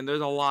too. Again,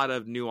 there's a lot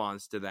of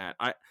nuance to that.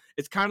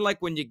 It's kind of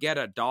like when you get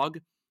a dog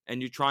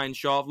and you try and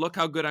show off, look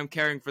how good I'm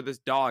caring for this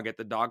dog at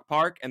the dog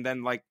park, and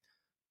then like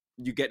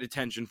you get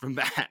attention from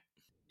that.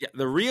 Yeah,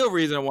 the real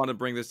reason I want to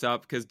bring this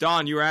up, because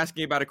Don, you were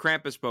asking about a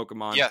Krampus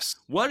Pokemon. Yes.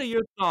 What are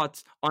your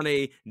thoughts on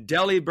a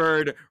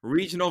Delibird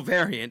regional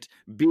variant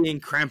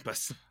being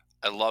Krampus?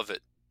 I love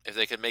it. If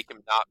they could make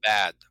him not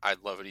bad,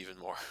 I'd love it even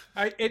more.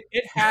 It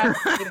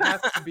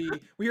has to be.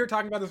 We were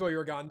talking about this while you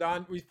were gone,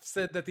 Don. We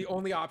said that the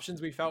only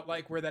options we felt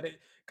like were that it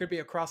could be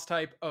a cross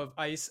type of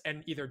ice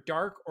and either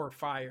dark or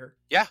fire.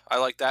 Yeah, I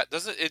like that.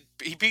 Doesn't it?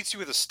 He beats you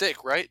with a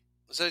stick, right?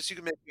 So you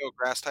can make him a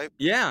grass type.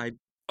 Yeah.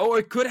 Oh,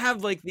 it could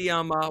have like the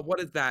what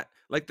is that?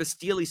 Like the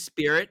Steely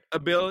Spirit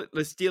ability,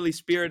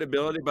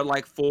 but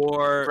like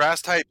for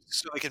Grass type,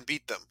 so they can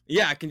beat them.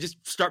 Yeah, I can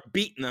just start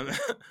beating them.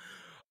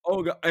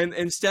 Oh, and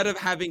instead of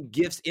having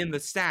gifts in the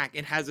stack,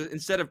 it has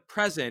instead of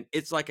present,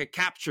 it's like a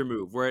capture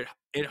move where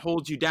it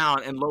holds you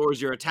down and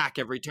lowers your attack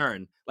every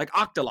turn, like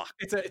Octolock.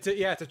 It's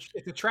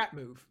a trap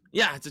move.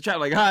 Yeah, it's a trap.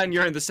 Like, and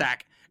you're in the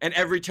sack, and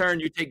every turn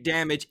you take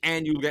damage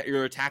and you get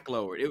your attack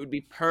lowered. It would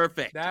be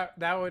perfect.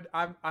 That would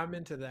I'm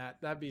into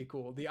that. That'd be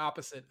cool. The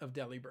opposite of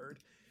Delibird.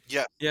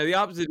 Yeah. Yeah, the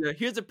opposite.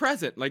 Here's a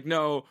present. Like,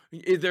 no,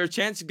 is there a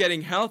chance of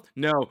getting health?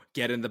 No,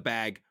 get in the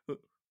bag.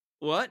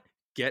 What?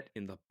 Get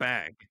in the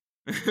bag.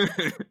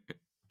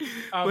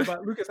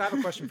 But Lucas, I have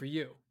a question for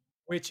you,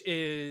 which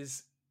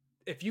is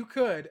if you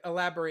could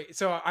elaborate.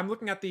 So I'm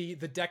looking at the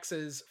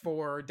dexes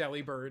for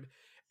Delibird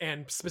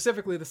and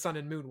specifically the Sun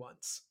and Moon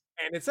ones.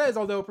 And it says,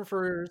 although it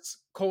prefers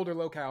colder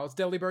locales,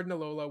 Delibird and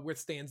Alola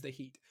withstands the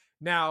heat.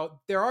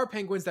 Now, there are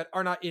penguins that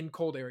are not in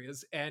cold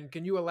areas. And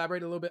can you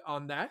elaborate a little bit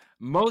on that?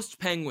 Most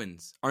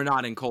penguins are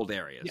not in cold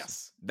areas.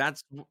 Yes.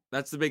 That's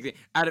the big thing.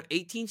 Out of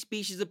 18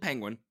 species of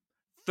penguin,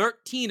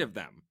 13 of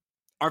them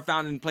are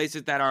found in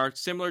places that are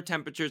similar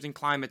temperatures and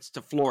climates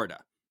to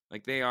Florida.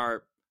 Like they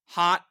are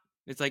hot.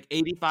 It's like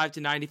 85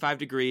 to 95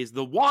 degrees.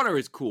 The water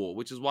is cool,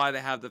 which is why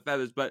they have the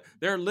feathers. But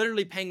there are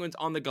literally penguins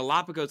on the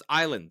Galapagos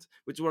Islands,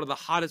 which is one of the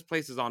hottest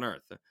places on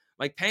Earth.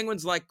 Like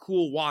penguins like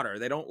cool water.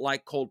 They don't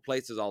like cold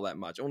places all that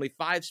much. Only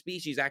 5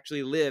 species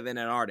actually live in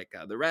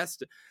Antarctica. The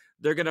rest,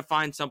 they're going to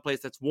find someplace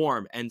that's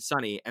warm and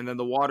sunny, and then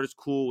the water's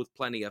cool with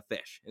plenty of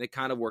fish. And it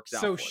kind of works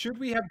out. So should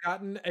we have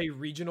gotten a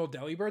regional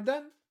Delibird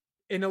then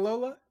in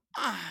Alola?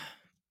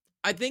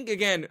 I think,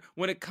 again,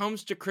 when it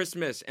comes to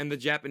Christmas and the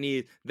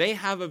Japanese, they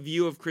have a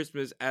view of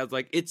Christmas as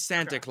like it's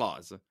Santa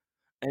Claus.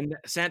 And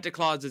Santa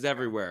Claus is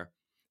everywhere.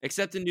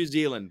 Except in New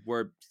Zealand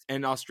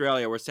and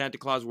Australia, where Santa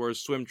Claus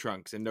wears swim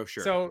trunks and no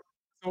shirt. So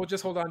we'll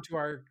just hold on to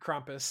our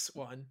Krampus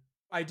one.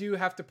 I do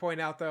have to point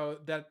out, though,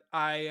 that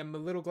I am a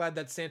little glad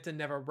that Santa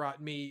never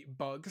brought me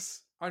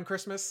bugs on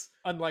Christmas,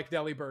 unlike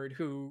Delibird,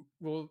 who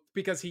will,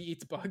 because he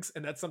eats bugs,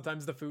 and that's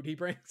sometimes the food he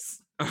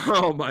brings.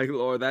 Oh my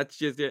lord, that's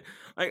just it.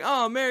 Like,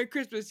 oh, Merry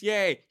Christmas,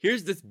 yay!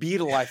 Here's this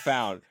beetle I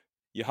found.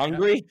 You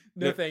hungry?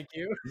 Yeah. No, thank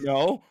you.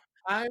 No,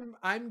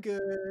 I'm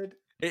good.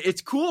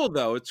 It's cool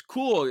though. It's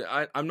cool.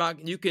 I'm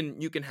not. You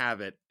can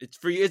have it. It's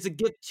for you. It's a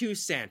gift to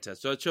Santa,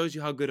 so it shows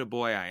you how good a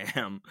boy I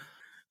am.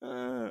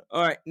 All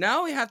right,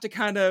 now we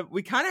kind of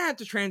have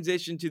to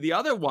transition to the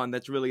other one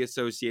that's really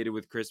associated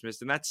with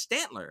Christmas, and that's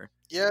Stantler.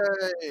 Yay!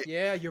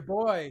 Yeah, your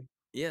boy.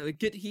 Yeah, the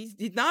kid.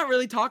 He's not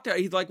really talked about.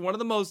 He's like one of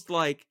the most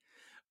like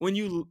when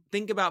you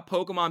think about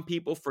Pokemon,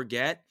 people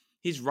forget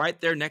he's right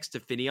there next to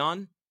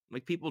Finneon.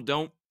 Like people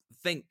don't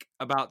think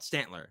about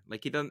Stantler.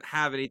 Like he doesn't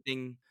have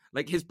anything.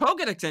 Like his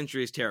Pokedex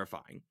entry is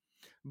terrifying,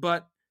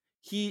 but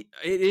it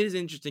is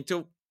interesting.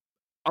 So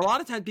a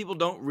lot of times people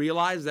don't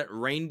realize that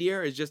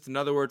reindeer is just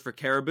another word for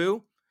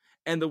caribou.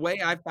 And the way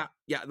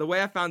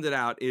I found it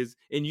out is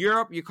in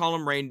Europe you call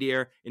them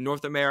reindeer. In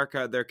North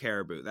America they're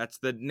caribou. That's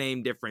the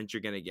name difference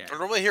you're gonna get. I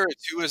normally hear it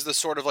too as the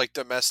sort of like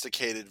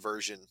domesticated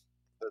version.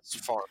 That's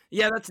farm.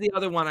 Yeah, that's the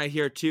other one I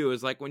hear too.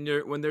 Is like when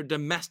they're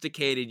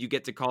domesticated, you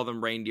get to call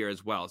them reindeer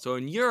as well. So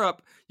in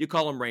Europe you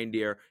call them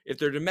reindeer. If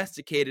they're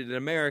domesticated in the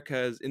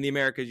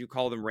Americas you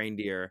call them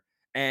reindeer.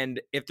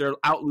 And if they're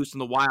out loose in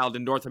the wild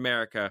in North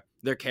America,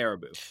 they're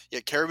caribou.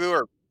 Yeah, caribou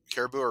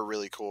are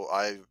really cool.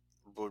 I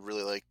would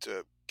really like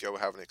to go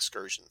have an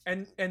excursion.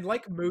 And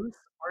like moose,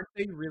 aren't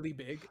they really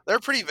big? They're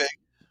pretty big.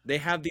 They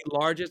have the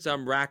largest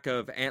rack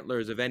of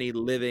antlers of any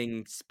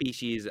living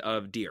species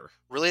of deer.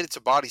 Related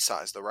to body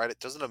size, though, right?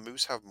 Doesn't a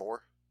moose have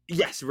more?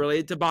 Yes,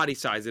 related to body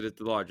size, it is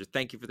the largest.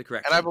 Thank you for the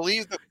correction. And I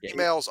believe the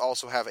females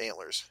also have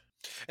antlers.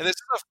 And this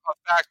is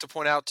a fact to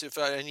point out if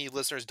any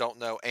listeners don't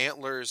know.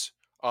 Antlers,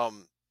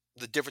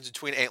 the difference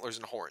between antlers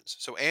and horns.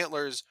 So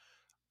antlers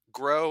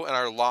grow and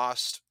are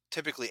lost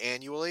typically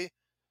annually,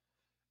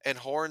 and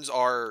horns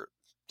are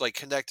like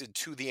connected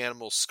to the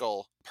animal's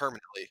skull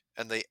permanently,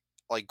 and they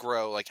like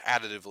grow like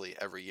additively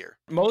every year.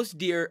 Most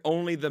deer,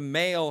 only the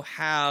male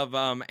have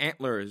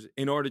antlers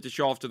in order to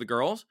show off to the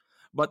girls,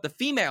 but the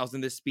females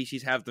in this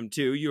species have them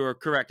too. You are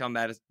correct on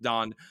that,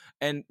 Don.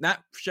 And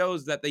that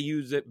shows that they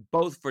use it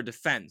both for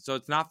defense. So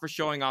it's not for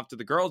showing off to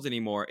the girls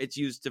anymore. It's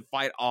used to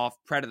fight off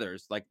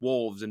predators like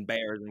wolves and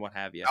bears and what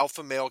have you.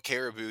 Alpha male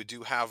caribou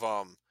do have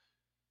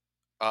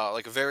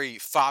like a very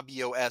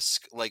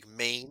Fabio-esque like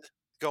mane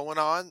going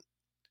on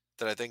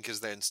that I think is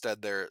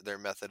their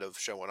method of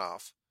showing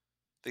off.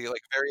 They get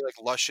like very like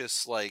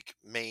luscious like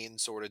mane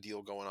sort of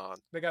deal going on.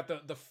 They got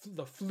the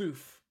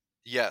floof.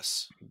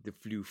 Yes. The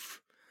floof.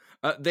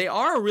 They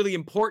are a really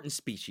important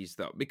species,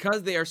 though,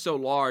 because they are so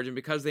large and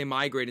because they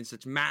migrate in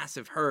such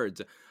massive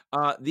herds.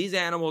 These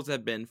animals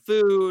have been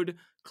food,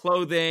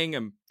 clothing,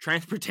 and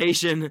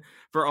transportation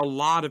for a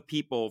lot of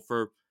people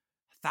for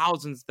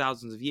thousands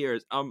of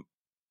years.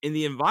 In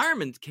the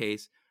environment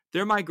case,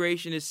 their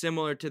migration is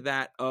similar to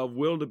that of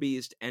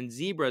wildebeest and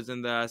zebras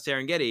in the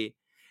Serengeti.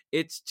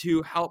 It's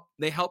to help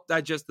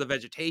digest the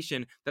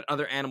vegetation that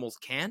other animals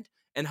can't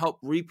and help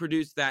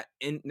reproduce that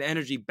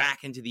energy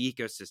back into the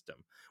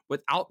ecosystem.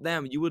 Without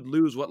them, you would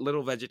lose what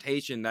little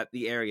vegetation that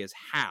the areas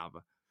have.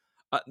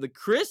 The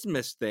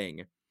Christmas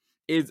thing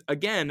is,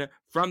 again,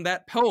 from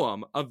that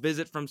poem, A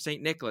Visit from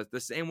St. Nicholas,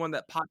 the same one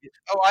that popped.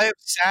 Oh, I have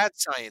sad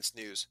science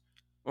news.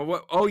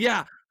 Oh,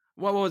 yeah.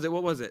 What was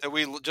it? That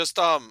we just,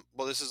 well,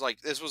 this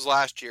was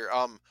last year.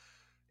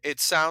 It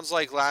sounds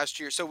like last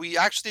year. So we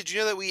actually, did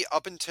you know that we,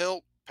 up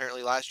until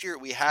apparently last year,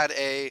 we had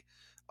a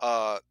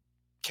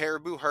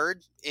caribou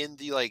herd in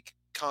the like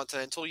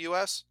continental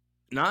U.S.?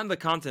 Not in the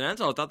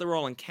continental. I thought they were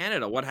all in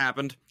Canada. What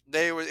happened?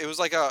 It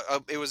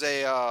was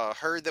a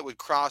herd that would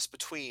cross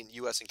between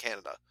U.S. and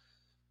Canada.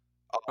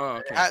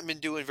 Okay. It hadn't been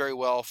doing very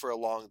well for a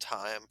long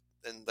time,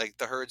 and like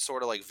the herd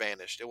sort of like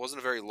vanished. It wasn't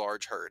a very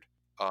large herd.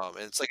 And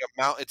it's like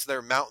it's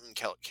their mountain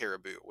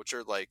caribou, which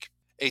are like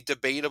a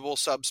debatable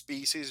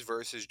subspecies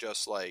versus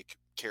just like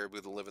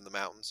caribou that live in the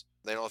mountains.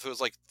 They don't know if it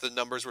was like the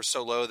numbers were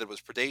so low that it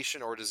was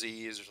predation or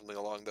disease or something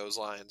along those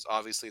lines.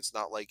 Obviously, it's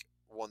not like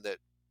one that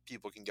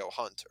people can go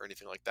hunt or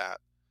anything like that.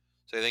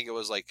 So I think it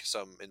was like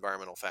some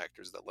environmental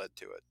factors that led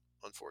to it,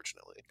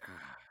 unfortunately.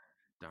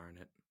 Darn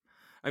it.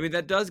 I mean,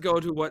 that does go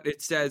to what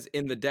it says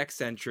in the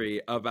Dex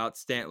Entry about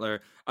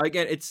Stantler.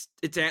 Again, its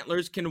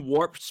antlers can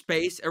warp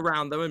space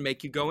around them and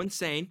make you go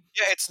insane.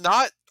 Yeah, it's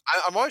not.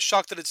 I'm always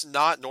shocked that it's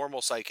not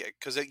normal psychic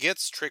because it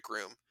gets Trick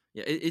Room.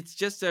 Yeah,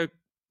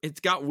 it's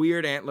got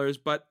weird antlers,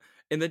 but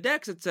in the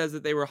Dex it says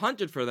that they were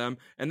hunted for them,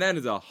 and that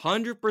is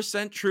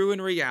 100% true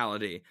in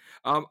reality.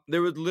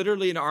 There was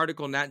literally an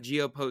article Nat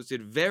Geo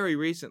posted very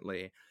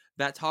recently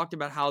that talked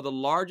about how the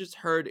largest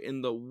herd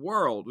in the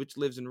world, which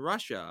lives in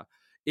Russia,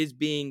 is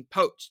being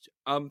poached.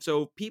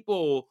 So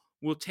people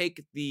will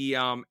take the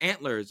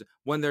antlers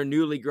when they're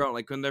newly grown.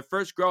 Like when they're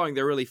first growing,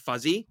 they're really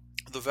fuzzy.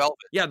 The velvet.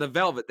 Yeah, the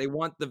velvet. They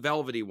want the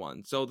velvety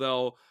one. So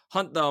they'll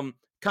hunt them,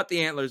 cut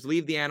the antlers,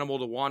 leave the animal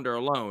to wander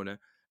alone,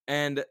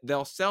 and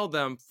they'll sell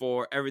them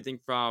for everything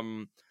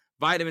from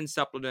vitamin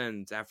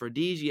supplements,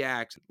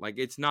 aphrodisiacs. Like,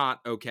 it's not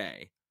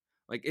okay.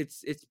 Like,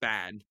 it's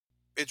bad.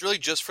 It's really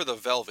just for the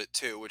velvet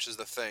too, which is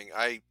the thing.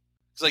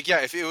 It's like,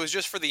 yeah, if it was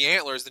just for the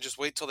antlers, then just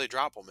wait till they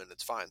drop them and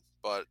it's fine.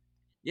 But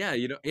yeah,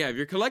 if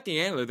you're collecting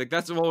antlers, like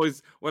that's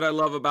always what I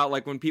love about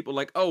like when people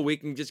like, oh, we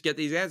can just get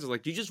these antlers.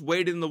 Like, you just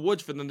wait in the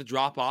woods for them to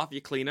drop off, you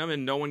clean them,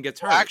 and no one gets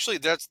hurt.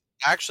 There's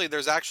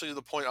actually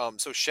the point.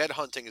 So shed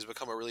hunting has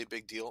become a really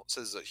big deal. This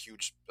is a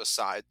huge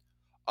aside.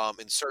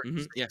 In certain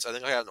states, I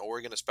think in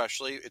Oregon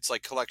especially, it's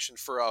like collection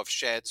of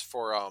sheds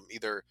for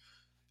either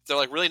if they're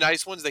like really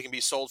nice ones, they can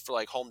be sold for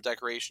like home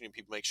decoration and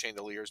people make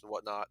chandeliers and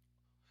whatnot.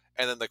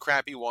 And then the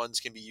crappy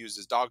ones can be used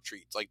as dog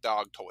treats, like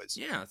dog toys.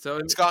 Yeah, so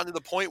it's gotten to the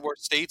point where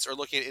states are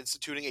looking at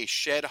instituting a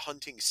shed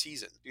hunting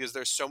season because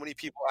there's so many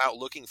people out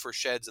looking for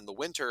sheds in the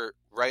winter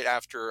right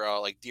after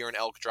like deer and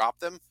elk drop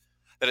them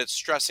that it's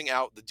stressing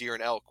out the deer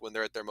and elk when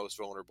they're at their most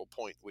vulnerable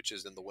point, which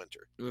is in the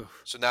winter. Ugh.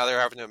 So now they're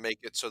having to make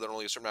it so that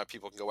only a certain amount of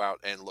people can go out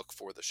and look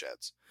for the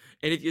sheds.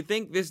 And if you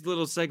think this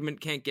little segment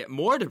can't get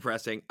more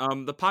depressing,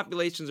 the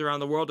populations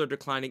around the world are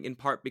declining in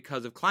part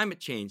because of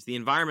climate change, the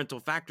environmental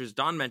factors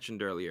Don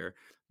mentioned earlier.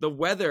 The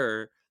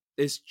weather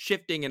is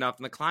shifting enough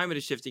and the climate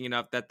is shifting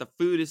enough that the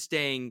food is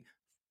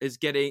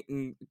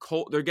getting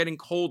cold. They're getting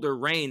colder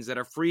rains that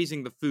are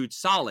freezing the food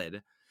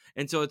solid.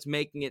 And so it's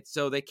making it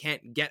so they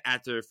can't get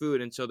at their food,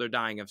 and so they're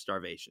dying of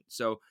starvation.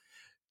 So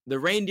the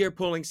reindeer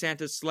pulling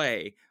Santa's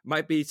sleigh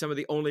might be some of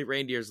the only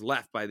reindeers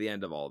left by the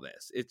end of all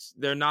this. It's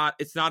not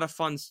a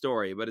fun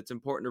story, but it's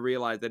important to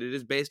realize that it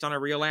is based on a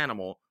real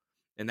animal,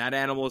 and that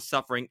animal is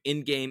suffering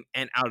in game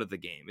and out of the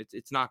game.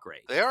 It's not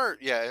great. They are,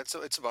 yeah. It's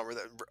a bummer.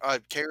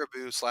 That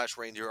caribou /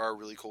 reindeer are a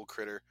really cool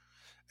critter,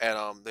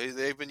 and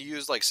they've been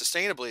used like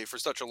sustainably for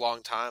such a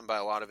long time by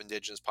a lot of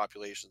indigenous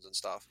populations and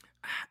stuff.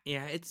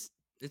 Yeah, it's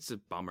a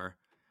bummer.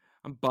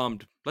 I'm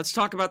bummed. Let's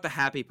talk about the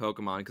happy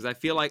Pokemon, because I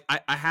feel like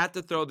I had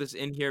to throw this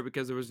in here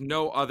because there was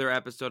no other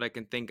episode I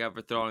can think of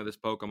for throwing this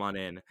Pokemon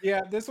in. Yeah,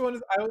 this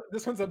one's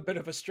a bit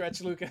of a stretch,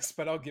 Lucas,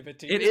 but I'll give it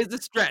to you. It is a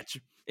stretch.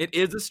 It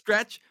is a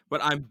stretch,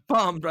 but I'm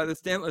bummed by the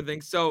Stantler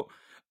thing. So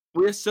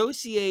we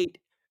associate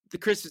the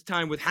Christmas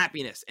time with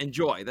happiness and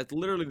joy. That's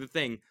literally the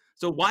thing.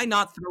 So why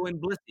not throw in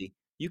Blissey?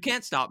 You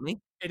can't stop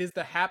me. It is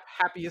the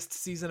happiest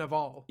season of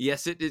all.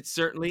 Yes, it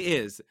certainly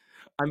is.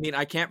 I mean,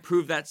 I can't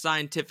prove that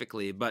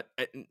scientifically, but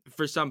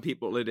for some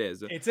people it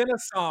is. It's in a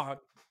song.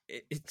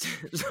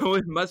 So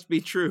it must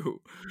be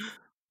true.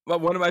 But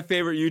one of my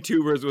favorite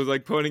YouTubers was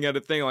like pointing out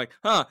a thing like,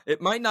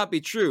 it might not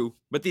be true,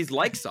 but these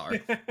likes are.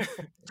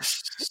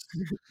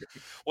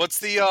 What's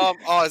the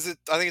is it,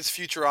 I think it's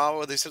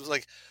Futurama, they said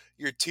like,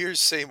 your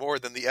tears say more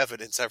than the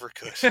evidence ever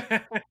could.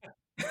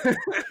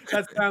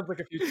 That sounds like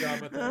a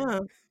Futurama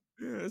thing.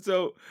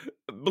 So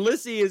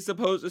Blissey is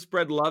supposed to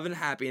spread love and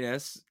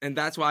happiness, and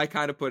that's why I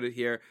kind of put it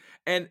here.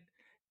 And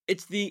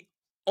it's the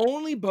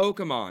only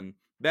Pokemon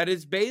that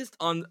is based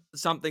on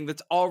something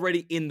that's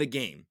already in the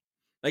game.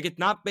 Like, it's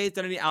not based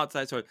on any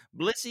outside source.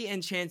 Blissey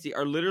and Chansey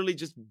are literally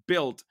just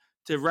built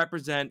to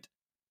represent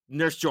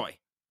Nurse Joy.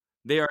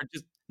 They are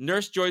just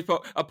Nurse Joy's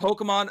a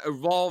Pokemon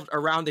evolved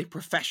around a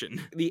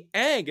profession. The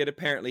egg it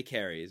apparently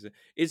carries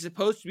is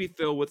supposed to be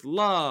filled with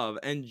love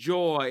and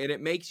joy, and it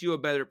makes you a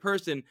better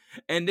person,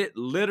 and it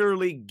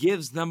literally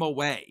gives them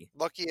away.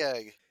 Lucky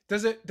egg.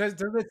 Does it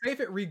say if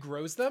it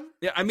regrows them?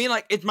 Yeah, I mean,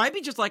 like, it might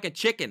be just like a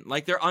chicken,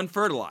 like they're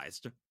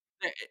unfertilized.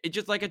 It's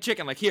just like a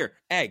chicken, like, here,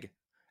 egg,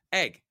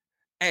 egg,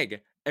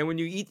 egg. And when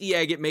you eat the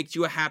egg, it makes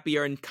you a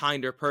happier and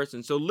kinder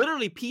person. So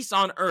literally, peace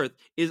on Earth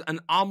is an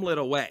omelet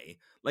away.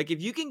 Like,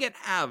 if you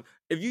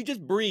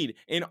just breed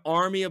an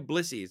army of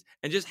Blissies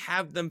and just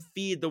have them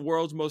feed the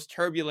world's most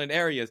turbulent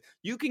areas,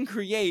 you can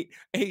create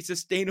a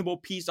sustainable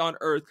peace on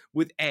Earth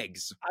with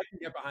eggs. I can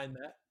get behind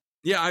that.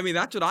 Yeah, I mean,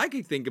 that's what I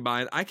can think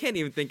about. I can't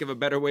even think of a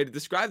better way to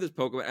describe this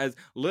Pokemon as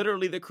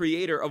literally the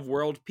creator of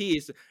world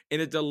peace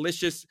in a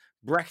delicious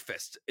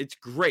breakfast. It's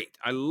great.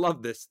 I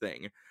love this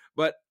thing.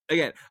 But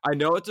again, I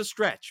know it's a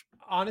stretch.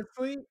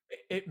 Honestly,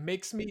 it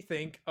makes me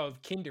think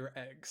of Kinder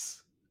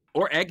Eggs.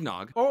 Or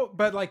eggnog. Oh,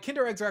 but like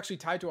Kinder Eggs are actually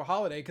tied to a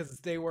holiday because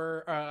they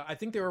were, I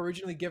think they were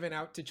originally given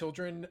out to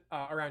children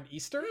around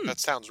Easter.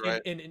 That sounds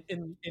right.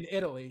 In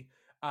Italy,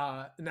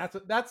 and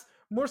that's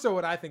more so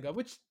what I think of,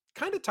 which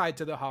kind of tied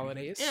to the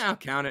holidays. Yeah, I'll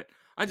count it.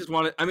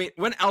 I mean,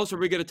 when else are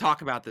we going to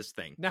talk about this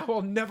thing? Now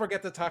we'll never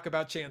get to talk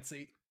about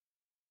Chansey.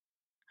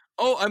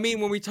 Oh, I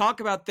mean, when we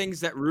talk about things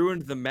that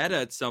ruined the meta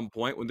at some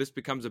point, when this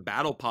becomes a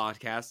battle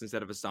podcast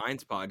instead of a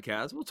science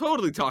podcast, we'll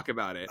totally talk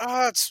about it.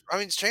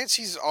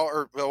 Chansey's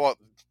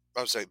I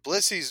would say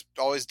Blissey's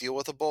always deal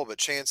with a bull, but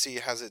Chansey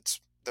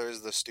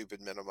there's the stupid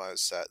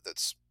minimized set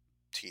that's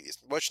tedious.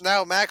 Which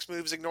now Max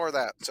moves ignore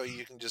that, so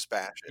you can just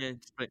bash it.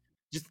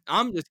 Yeah,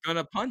 I'm just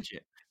gonna punch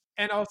it.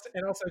 And also,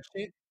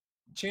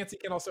 Chansey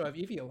can also have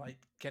Eviolite,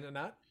 can it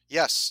not?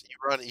 Yes,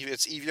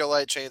 it's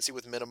Eviolite Chansey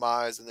with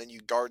minimize, and then you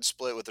guard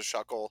split with a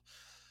Shuckle,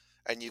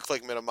 and you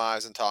click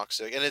minimize and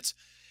toxic, and it's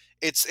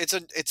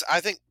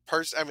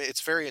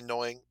very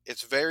annoying.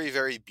 It's very,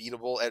 very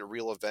beatable at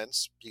real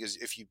events because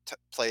if you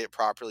play it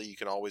properly, you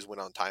can always win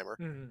on timer.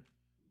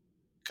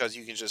 Because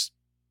you can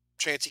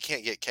Chansey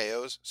can't get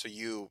KOs, so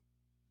you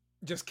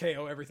just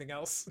KO everything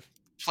else.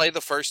 Play the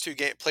first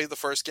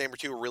game or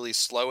two really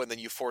slow, and then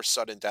you force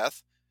sudden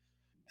death,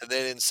 and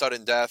then in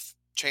sudden death,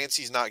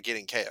 Chansey's not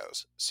getting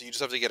KOs, so you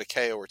just have to get a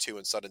KO or two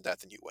in sudden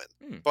death, and you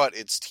win. But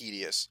it's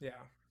tedious. Yeah.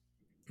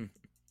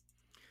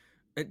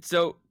 And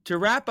so, to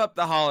wrap up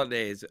the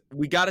holidays,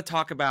 we got to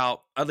talk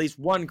about at least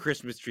one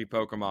Christmas tree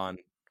Pokemon.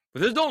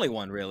 But there's only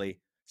one, really.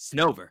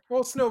 Snover.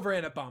 Well, Snover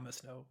and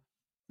Abomasnow.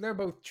 They're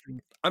both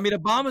trees. I mean,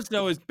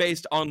 Abomasnow is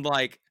based on,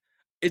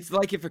 it's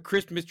like if a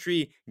Christmas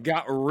tree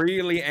got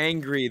really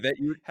angry that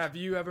you... Have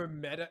you ever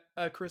met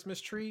a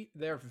Christmas tree?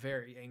 They're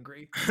very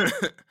angry.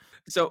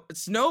 So,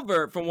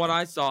 Snover, from what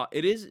I saw,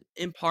 it is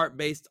in part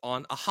based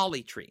on a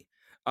holly tree.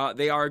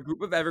 They are a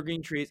group of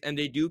evergreen trees, and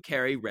they do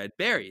carry red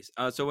berries.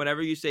 So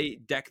whenever you say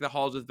deck the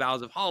halls with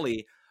boughs of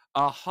holly,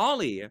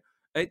 holly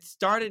It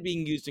started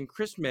being used in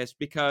Christmas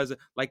because,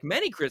 like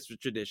many Christmas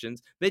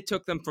traditions, they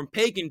took them from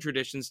pagan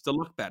traditions to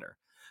look better.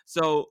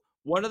 So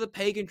one of the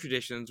pagan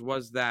traditions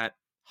was that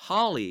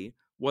holly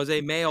was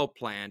a male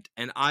plant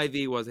and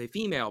ivy was a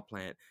female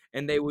plant,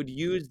 and they would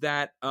use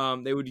that.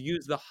 They would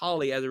use the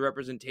holly as a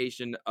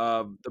representation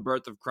of the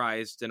birth of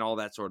Christ and all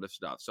that sort of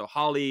stuff. So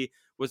holly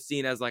was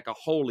seen as like a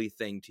holy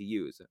thing to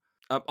use.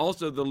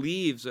 Also, the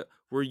leaves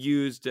were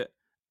used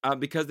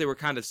because they were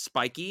kind of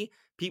spiky.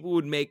 People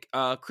would make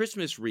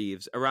Christmas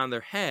wreaths around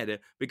their head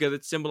because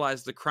it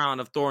symbolized the crown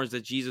of thorns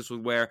that Jesus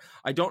would wear.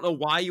 I don't know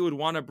why you would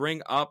want to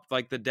bring up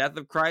like the death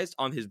of Christ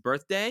on his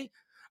birthday,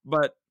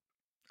 but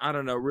I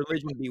don't know.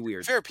 Religion be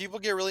weird. Fair, people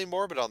get really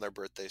morbid on their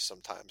birthdays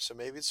sometimes, so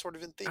maybe it's sort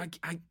of in theme.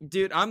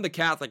 Dude, I'm the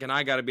Catholic, and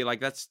I got to be like,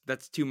 that's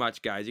too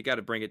much, guys. You got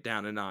to bring it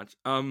down a notch.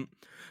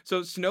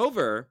 So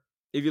Snover,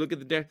 if you look at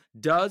the deck,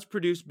 does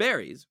produce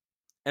berries,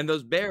 and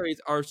those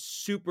berries are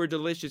super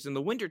delicious in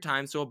the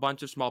wintertime, so a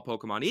bunch of small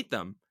Pokemon eat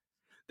them.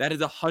 That is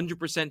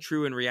 100%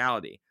 true in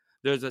reality.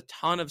 There's a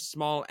ton of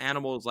small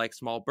animals like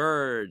small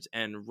birds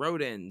and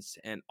rodents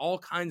and all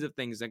kinds of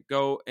things that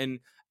go and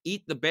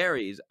eat the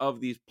berries of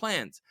these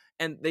plants.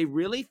 And they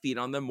really feed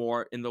on them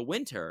more in the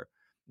winter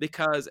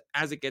because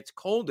as it gets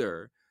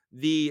colder,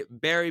 the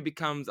berry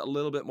becomes a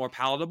little bit more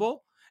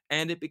palatable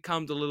and it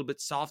becomes a little bit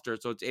softer,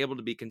 so it's able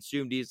to be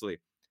consumed easily.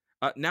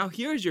 Now,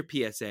 here's your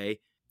PSA.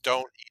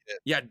 Don't eat it.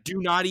 Yeah,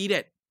 do not eat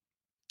it.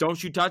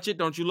 Don't you touch it.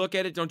 Don't you look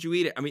at it. Don't you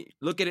eat it. I mean,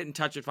 look at it and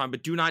touch it, fine,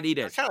 but do not eat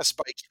it. It's kind of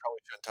spiky. You probably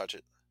shouldn't touch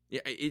it. Yeah,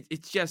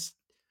 it's just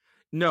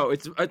no.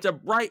 It's a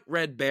bright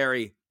red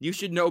berry. You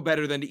should know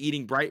better than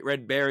eating bright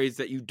red berries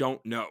that you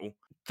don't know.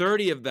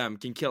 30 of them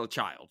can kill a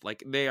child.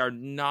 Like, they are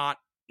not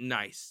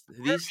nice.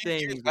 These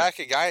things. Back,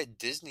 a guy at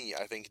Disney,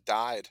 I think,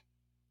 died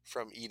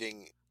from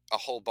eating a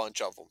whole bunch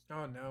of them.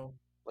 Oh no!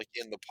 Like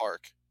in the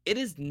park. It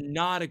is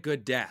not a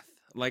good death.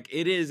 Like,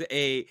 this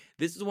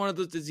is one of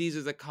those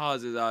diseases that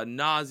causes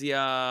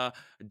nausea,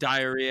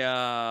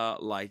 diarrhea.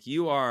 Like,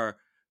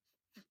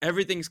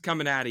 everything's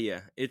coming out of you.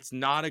 It's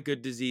not a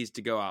good disease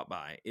to go out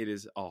by. It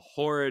is a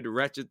horrid,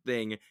 wretched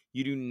thing.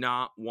 You do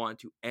not want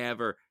to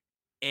ever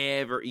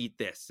eat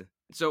this.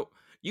 So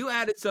you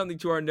added something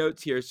to our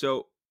notes here.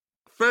 So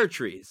fir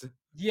trees.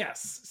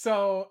 Yes.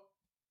 So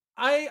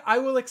I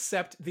will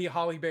accept the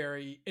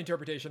Hollyberry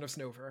interpretation of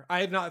Snover.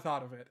 I had not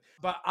thought of it,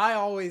 but I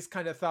always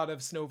kind of thought of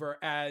Snover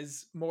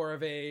as more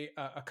of a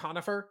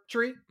conifer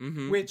tree,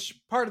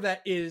 which part of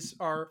that is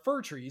our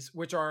fir trees,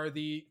 which are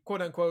the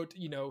quote unquote,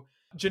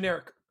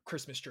 generic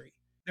Christmas tree.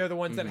 They're the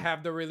ones that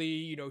have the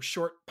really,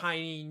 short,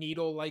 piney,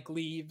 needle-like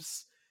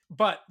leaves.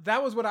 But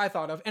that was what I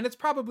thought of, and it's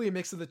probably a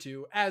mix of the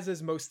two, as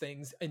is most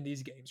things in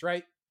these games,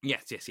 right?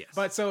 Yes.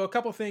 But so a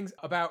couple things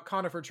about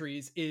conifer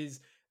trees is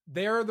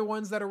they're the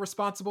ones that are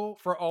responsible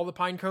for all the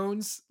pine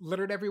cones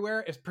littered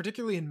everywhere,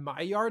 particularly in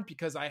my yard,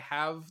 because I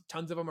have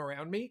tons of them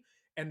around me,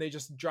 and they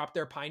just drop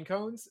their pine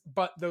cones.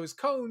 But those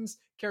cones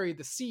carry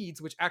the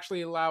seeds, which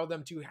actually allow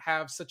them to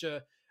have such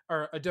a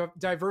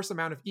diverse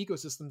amount of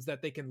ecosystems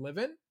that they can live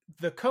in.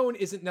 The cone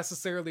isn't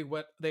necessarily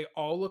what they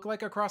all look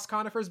like across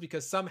conifers,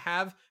 because some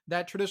have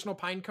that traditional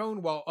pine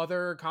cone, while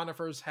other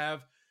conifers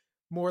have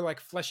more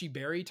like fleshy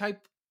berry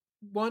type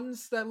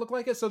ones that look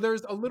like it. So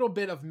there's a little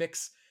bit of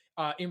mix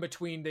in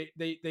between.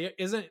 They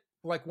isn't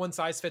like one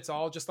size fits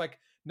all, just like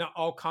not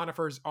all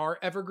conifers are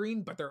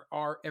evergreen, but there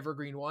are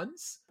evergreen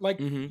ones, like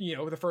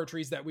the fir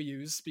trees that we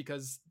use,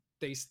 because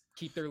they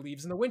keep their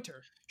leaves in the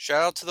winter.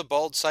 Shout out to the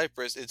bald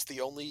cypress. It's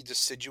the only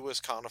deciduous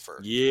conifer.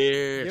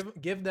 Yeah.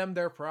 Give them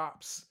their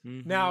props.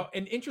 Now,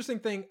 an interesting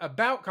thing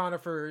about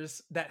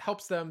conifers that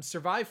helps them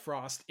survive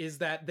frost is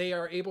that they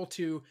are able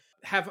to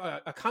have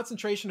a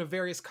concentration of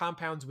various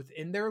compounds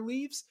within their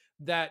leaves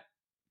that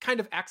kind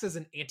of acts as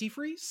an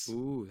antifreeze.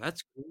 Ooh,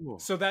 that's cool.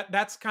 So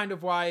that's kind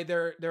of why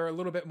they're a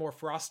little bit more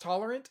frost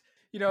tolerant.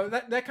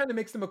 That kind of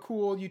makes them a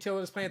cool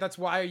utilities plant. That's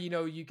why,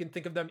 you can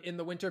think of them in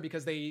the winter,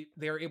 because they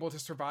are able to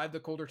survive the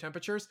colder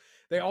temperatures.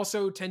 They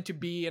also tend to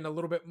be in a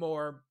little bit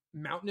more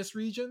mountainous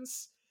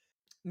regions.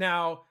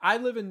 Now, I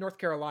live in North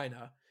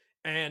Carolina,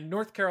 and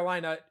North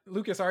Carolina,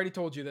 Lucas, I already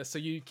told you this, so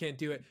you can't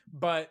do it.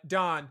 But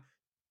Don,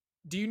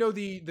 do you know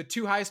the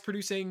two highest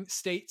producing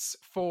states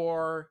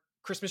for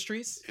Christmas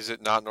trees? Is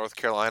it not North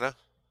Carolina?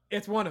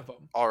 It's one of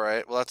them. All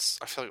right. Well,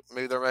 I feel like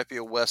maybe there might be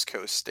a West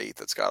Coast state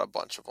that's got a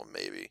bunch of them,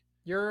 maybe.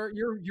 You're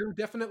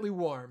definitely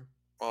warm.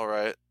 All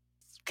right.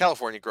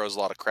 California grows a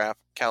lot of crap.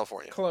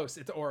 California. Close.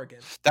 It's Oregon.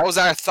 That was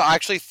I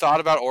actually thought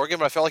about Oregon,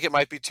 but I felt like it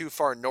might be too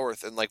far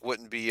north and like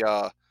wouldn't be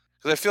because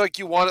I feel like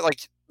you want it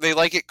like they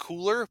like it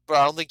cooler, but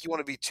I don't think you want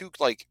to be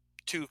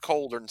too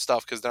cold and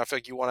stuff, because then I feel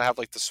like you want to have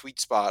like the sweet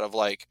spot of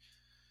like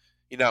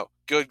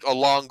a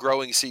long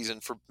growing season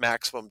for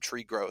maximum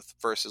tree growth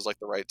versus like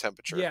the right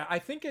temperature. Yeah, I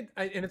think and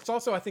it's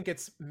also, I think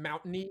it's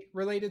mountainy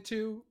related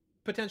to,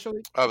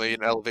 potentially. Oh, maybe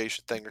an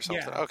elevation thing or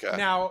something. Yeah. Okay.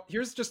 Now,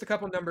 here's just a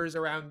couple numbers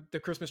around the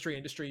Christmas tree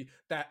industry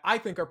that I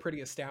think are pretty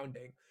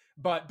astounding.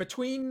 But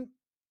between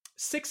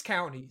 6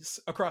 counties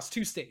across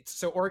 2 states,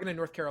 so Oregon and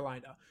North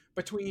Carolina,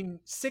 between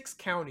 6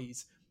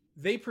 counties,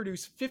 they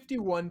produce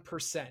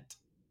 51%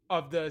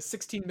 of the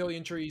 16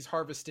 million trees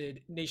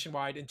harvested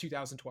nationwide in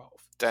 2012.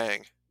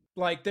 Dang.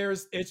 Like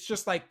it's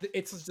just like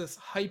it's just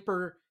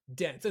hyper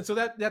dense, and so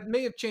that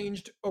may have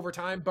changed over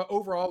time, but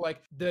overall,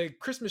 like the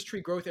Christmas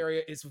tree growth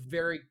area is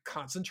very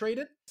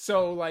concentrated.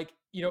 So like,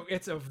 you know,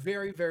 it's a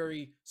very,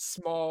 very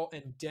small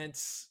and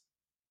dense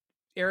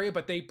area,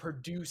 but they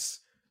produce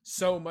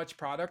so much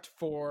product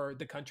for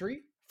the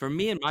country. For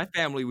me and my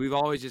family, we've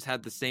always just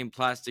had the same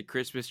plastic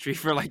Christmas tree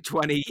for like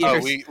 20 Oh,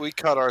 years. we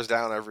cut ours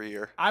down every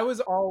year. I was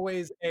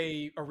always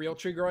a real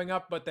tree growing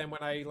up, but then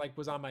when I like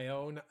was on my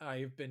own,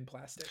 I've been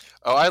plastic.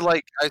 Oh,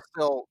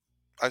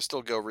 I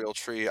still go real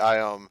tree.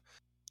 I'll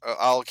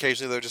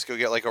occasionally though just go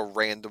get like a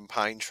random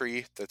pine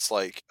tree that's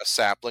like a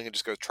sapling and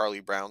just go Charlie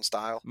Brown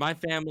style. My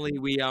family,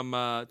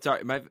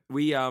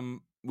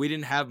 we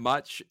didn't have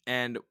much,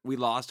 and we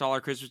lost all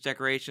our Christmas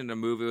decoration to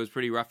move. It was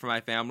pretty rough for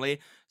my family,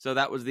 so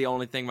that was the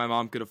only thing my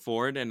mom could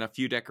afford, and a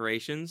few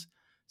decorations.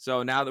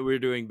 So now that we're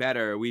doing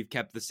better, we've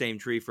kept the same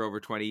tree for over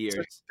 20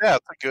 years. Yeah,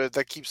 that's good.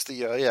 That keeps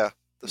the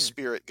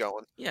spirit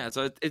going. Yeah,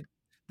 so it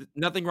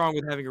nothing wrong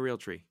with having a real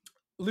tree.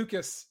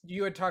 Lucas,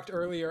 you had talked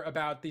earlier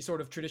about the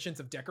sort of traditions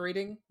of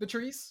decorating the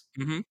trees.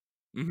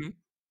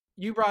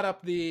 You brought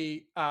up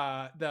the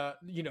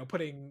you know,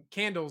 putting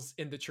candles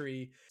in the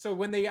tree. So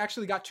when they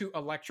actually got to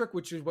electric,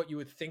 which is what you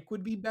would think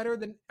would be better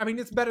than, I mean,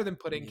 it's better than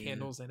putting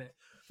candles in it,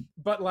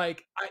 but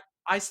like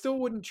I still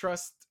wouldn't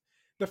trust.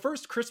 The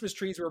first Christmas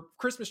tree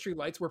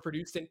lights were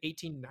produced in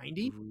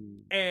 1890,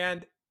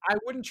 and I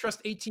wouldn't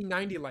trust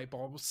 1890 light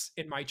bulbs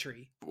in my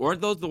tree.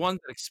 Weren't those the ones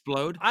that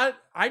explode? I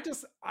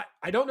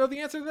don't know the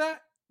answer to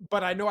that,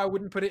 but I know I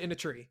wouldn't put it in a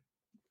tree.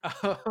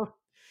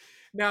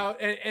 Now,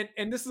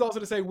 and this is also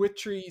to say with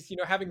trees, you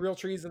know, having real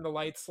trees and the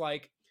lights,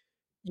 like,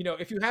 you know,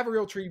 if you have a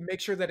real tree,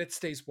 make sure that it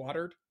stays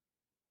watered.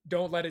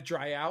 Don't let it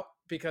dry out,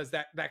 because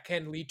that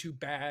can lead to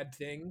bad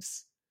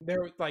things.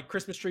 They're like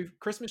Christmas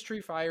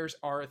tree fires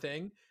are a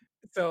thing.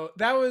 So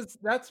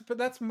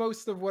that's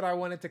most of what I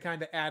wanted to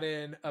kind of add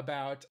in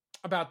about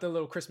the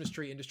little Christmas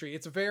tree industry.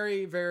 It's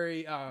very,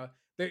 very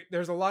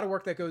there's a lot of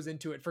work that goes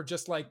into it for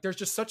just like, there's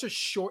just such a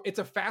short, it's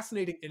a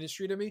fascinating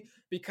industry to me,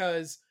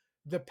 because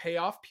the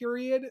payoff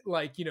period,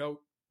 like, you know,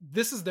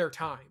 this is their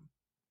time,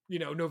 you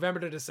know, November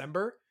to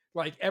December,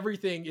 like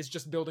everything is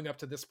just building up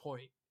to this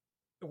point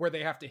where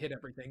they have to hit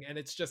everything. And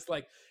it's just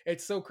like,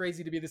 it's so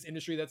crazy to be this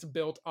industry that's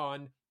built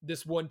on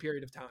this one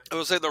period of time. I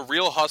would say the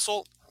real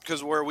hustle,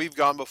 because where we've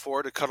gone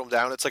before to cut them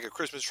down, it's like a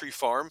Christmas tree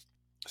farm.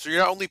 So you're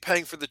not only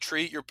paying for the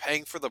tree, you're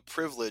paying for the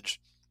privilege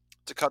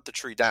to cut the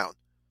tree down.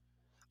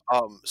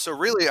 So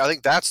really, I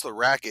think that's the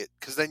racket,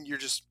 because then you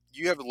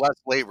have less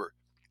labor.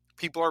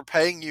 People are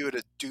paying you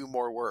to do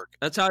more work.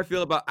 That's how I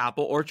feel about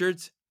apple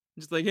orchards.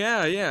 Just like,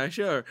 yeah,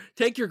 sure.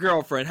 Take your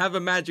girlfriend, have a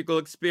magical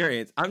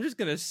experience. I'm just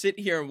gonna sit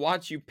here and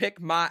watch you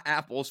pick my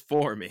apples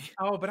for me.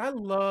 Oh, but I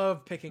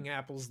love picking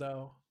apples,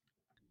 though.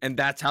 And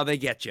that's how they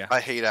get you.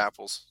 I hate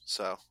apples,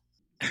 so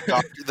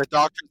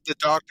the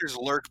doctors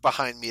lurk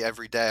behind me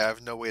every day. I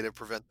have no way to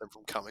prevent them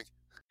from coming.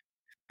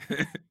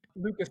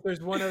 Lucas,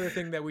 there's one other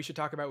thing that we should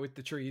talk about with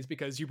the trees,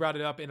 because you brought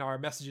it up in our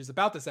messages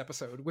about this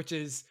episode, which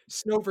is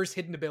Snover's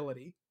hidden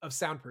ability of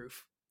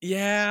soundproof.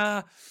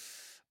 Yeah.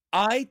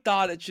 I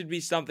thought it should be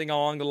something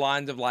along the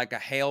lines of like a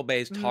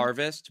hail-based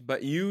harvest,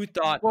 but you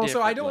thought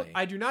differently.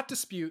 I do not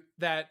dispute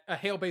that a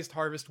hail-based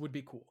harvest would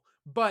be cool,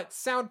 but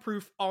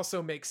soundproof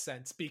also makes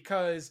sense,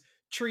 because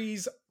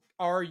trees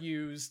are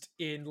used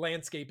in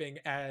landscaping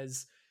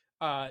as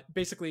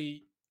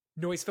basically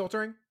noise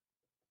filtering.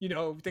 You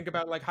know, think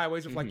about like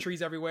highways with like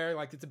trees everywhere,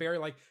 like it's a barrier,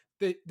 like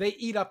they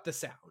eat up the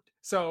sound.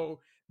 So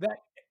that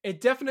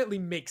it definitely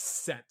makes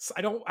sense.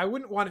 I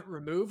wouldn't want it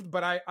removed,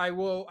 but I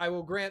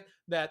will grant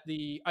that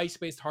the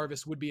ice-based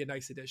harvest would be a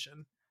nice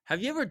addition.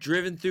 Have you ever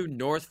driven through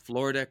North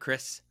Florida,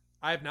 Chris?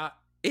 I have not.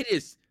 It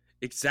is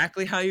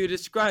exactly how you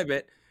describe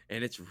it,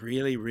 and it's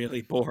really,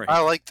 really boring. I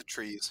like the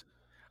trees.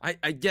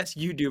 I guess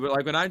you do, but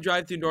like when I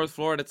drive through North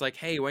Florida, it's like,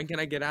 hey, when can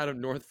I get out of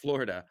North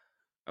Florida?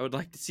 I would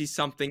like to see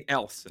something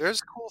else. There's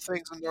cool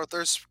things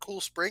there's cool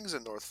springs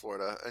in North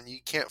Florida, and you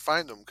can't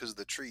find them because of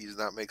the trees, and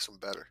that makes them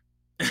better.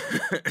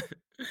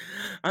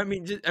 I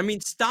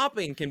mean,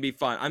 stopping can be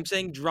fun. I'm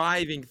saying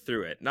driving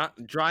through it,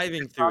 not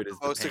driving through it is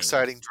the most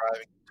exciting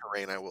driving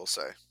terrain, I will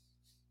say.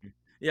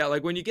 Yeah,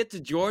 like when you get to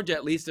Georgia,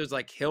 at least there's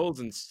like hills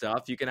and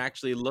stuff. You can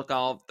actually look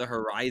off the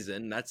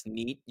horizon. That's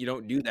neat. You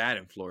don't do that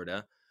in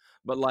Florida.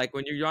 But like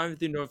when you're driving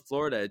through North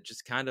Florida, it's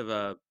just kind of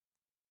a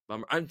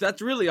bummer.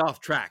 That's really off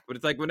track, but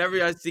it's like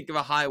whenever I think of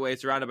a highway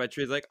surrounded by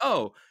trees, like,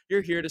 oh,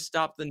 you're here to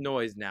stop the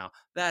noise now.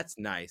 That's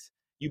nice.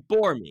 You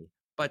bore me,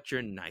 but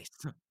you're nice.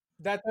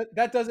 That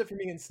does it for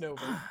me in Snover.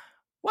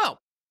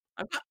 Well,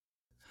 all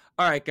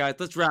right, guys,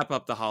 let's wrap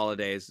up the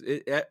holidays.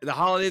 The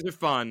holidays are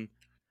fun,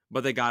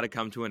 but they got to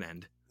come to an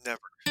end. Never.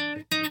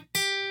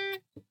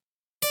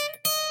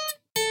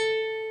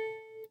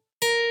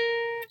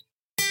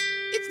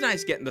 It's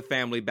nice getting the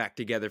family back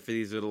together for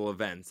these little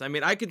events. I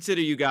mean, I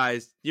consider you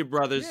guys your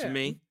brothers to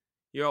me.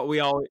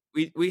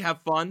 We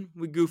have fun.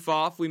 We goof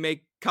off. We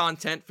make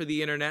content for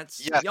the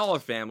internets. Yes. Y'all are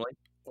family.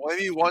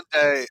 Maybe one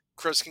day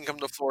Chris can come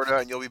to Florida,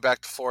 and you'll be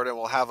back to Florida, and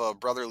we'll have a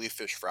brotherly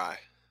fish fry.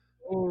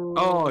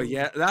 Oh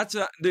yeah, that's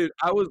a dude.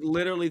 I was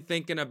literally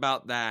thinking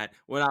about that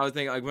when I was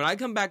thinking, like, when I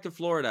come back to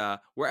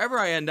Florida, wherever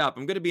I end up,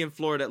 I'm gonna be in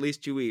Florida at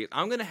least 2 weeks.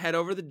 I'm gonna head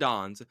over the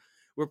Dons.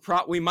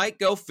 We might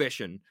go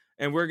fishing,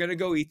 and we're gonna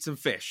go eat some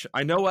fish.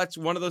 I know that's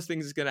one of those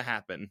things is gonna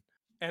happen.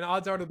 And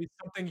odds are it'll be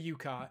something you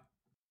caught.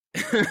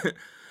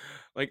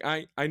 Like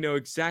I know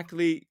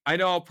exactly. I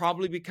know I'll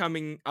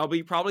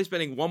be probably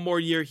spending one more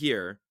year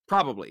here,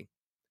 probably,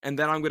 and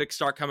then I'm gonna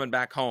start coming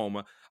back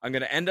home. I'm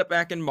gonna end up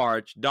back in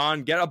March.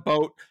 Don, get a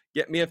boat,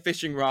 get me a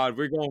fishing rod.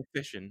 We're going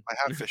fishing. I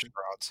have fishing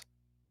rods.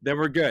 Then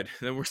we're good.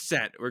 Then we're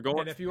set. We're going.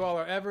 And if you all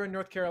are ever in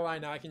North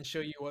Carolina, I can show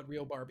you what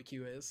real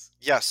barbecue is.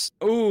 Yes.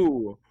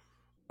 Ooh,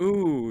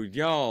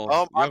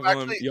 y'all.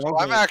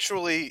 I'm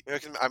actually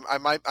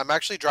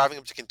driving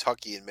up to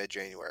Kentucky in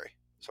mid-January,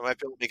 so I might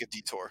be able to make a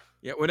detour.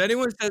 Yeah, when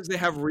anyone says they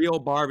have real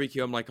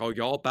barbecue, I'm like, oh,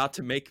 y'all about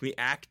to make me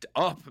act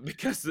up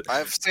because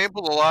I've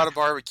sampled a lot of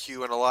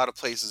barbecue in a lot of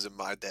places in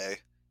my day,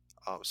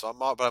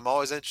 but I'm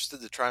always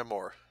interested to try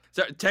more.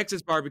 So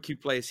Texas barbecue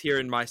place here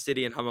in my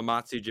city in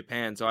Hamamatsu,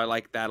 Japan. So I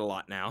like that a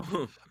lot now.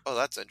 Oh,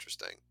 that's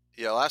interesting.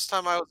 Yeah, last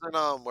time I was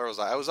in where was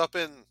I? I was up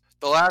in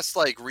the last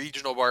like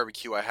regional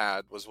barbecue I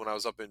had was when I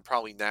was up in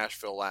probably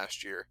Nashville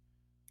last year.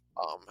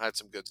 Had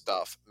some good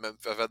stuff.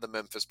 I've had the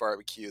Memphis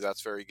barbecue.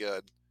 That's very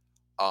good.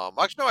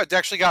 Actually, no, I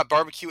actually got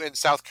barbecue in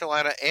South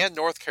Carolina and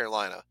North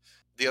Carolina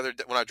the other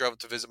day when I drove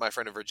to visit my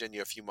friend in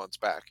Virginia a few months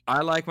back.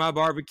 I like my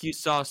barbecue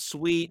sauce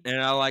sweet,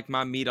 and I like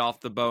my meat off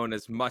the bone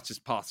as much as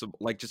possible,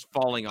 like just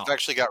falling off. I've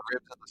actually got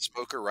ribs in the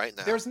smoker right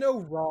now. There's no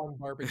wrong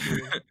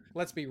barbecue.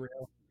 Let's be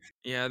real.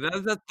 Yeah,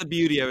 that's the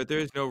beauty of it. There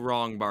is no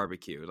wrong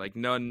barbecue, like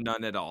none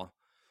at all.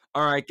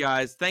 All right,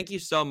 guys, thank you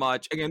so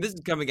much. Again, this is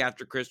coming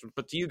after Christmas,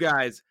 but to you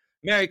guys,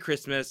 Merry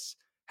Christmas,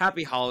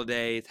 Happy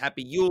Holidays,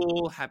 Happy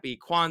Yule, Happy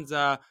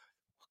Kwanzaa.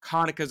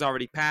 Hanukkah's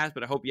already passed,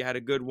 but I hope you had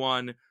a good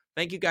one.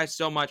 Thank you guys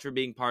so much for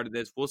being part of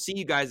this. We'll see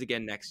you guys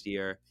again next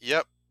year.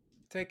 Yep.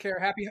 Take care.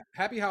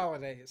 Happy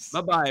holidays.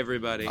 Bye-bye,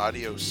 everybody.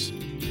 Adios.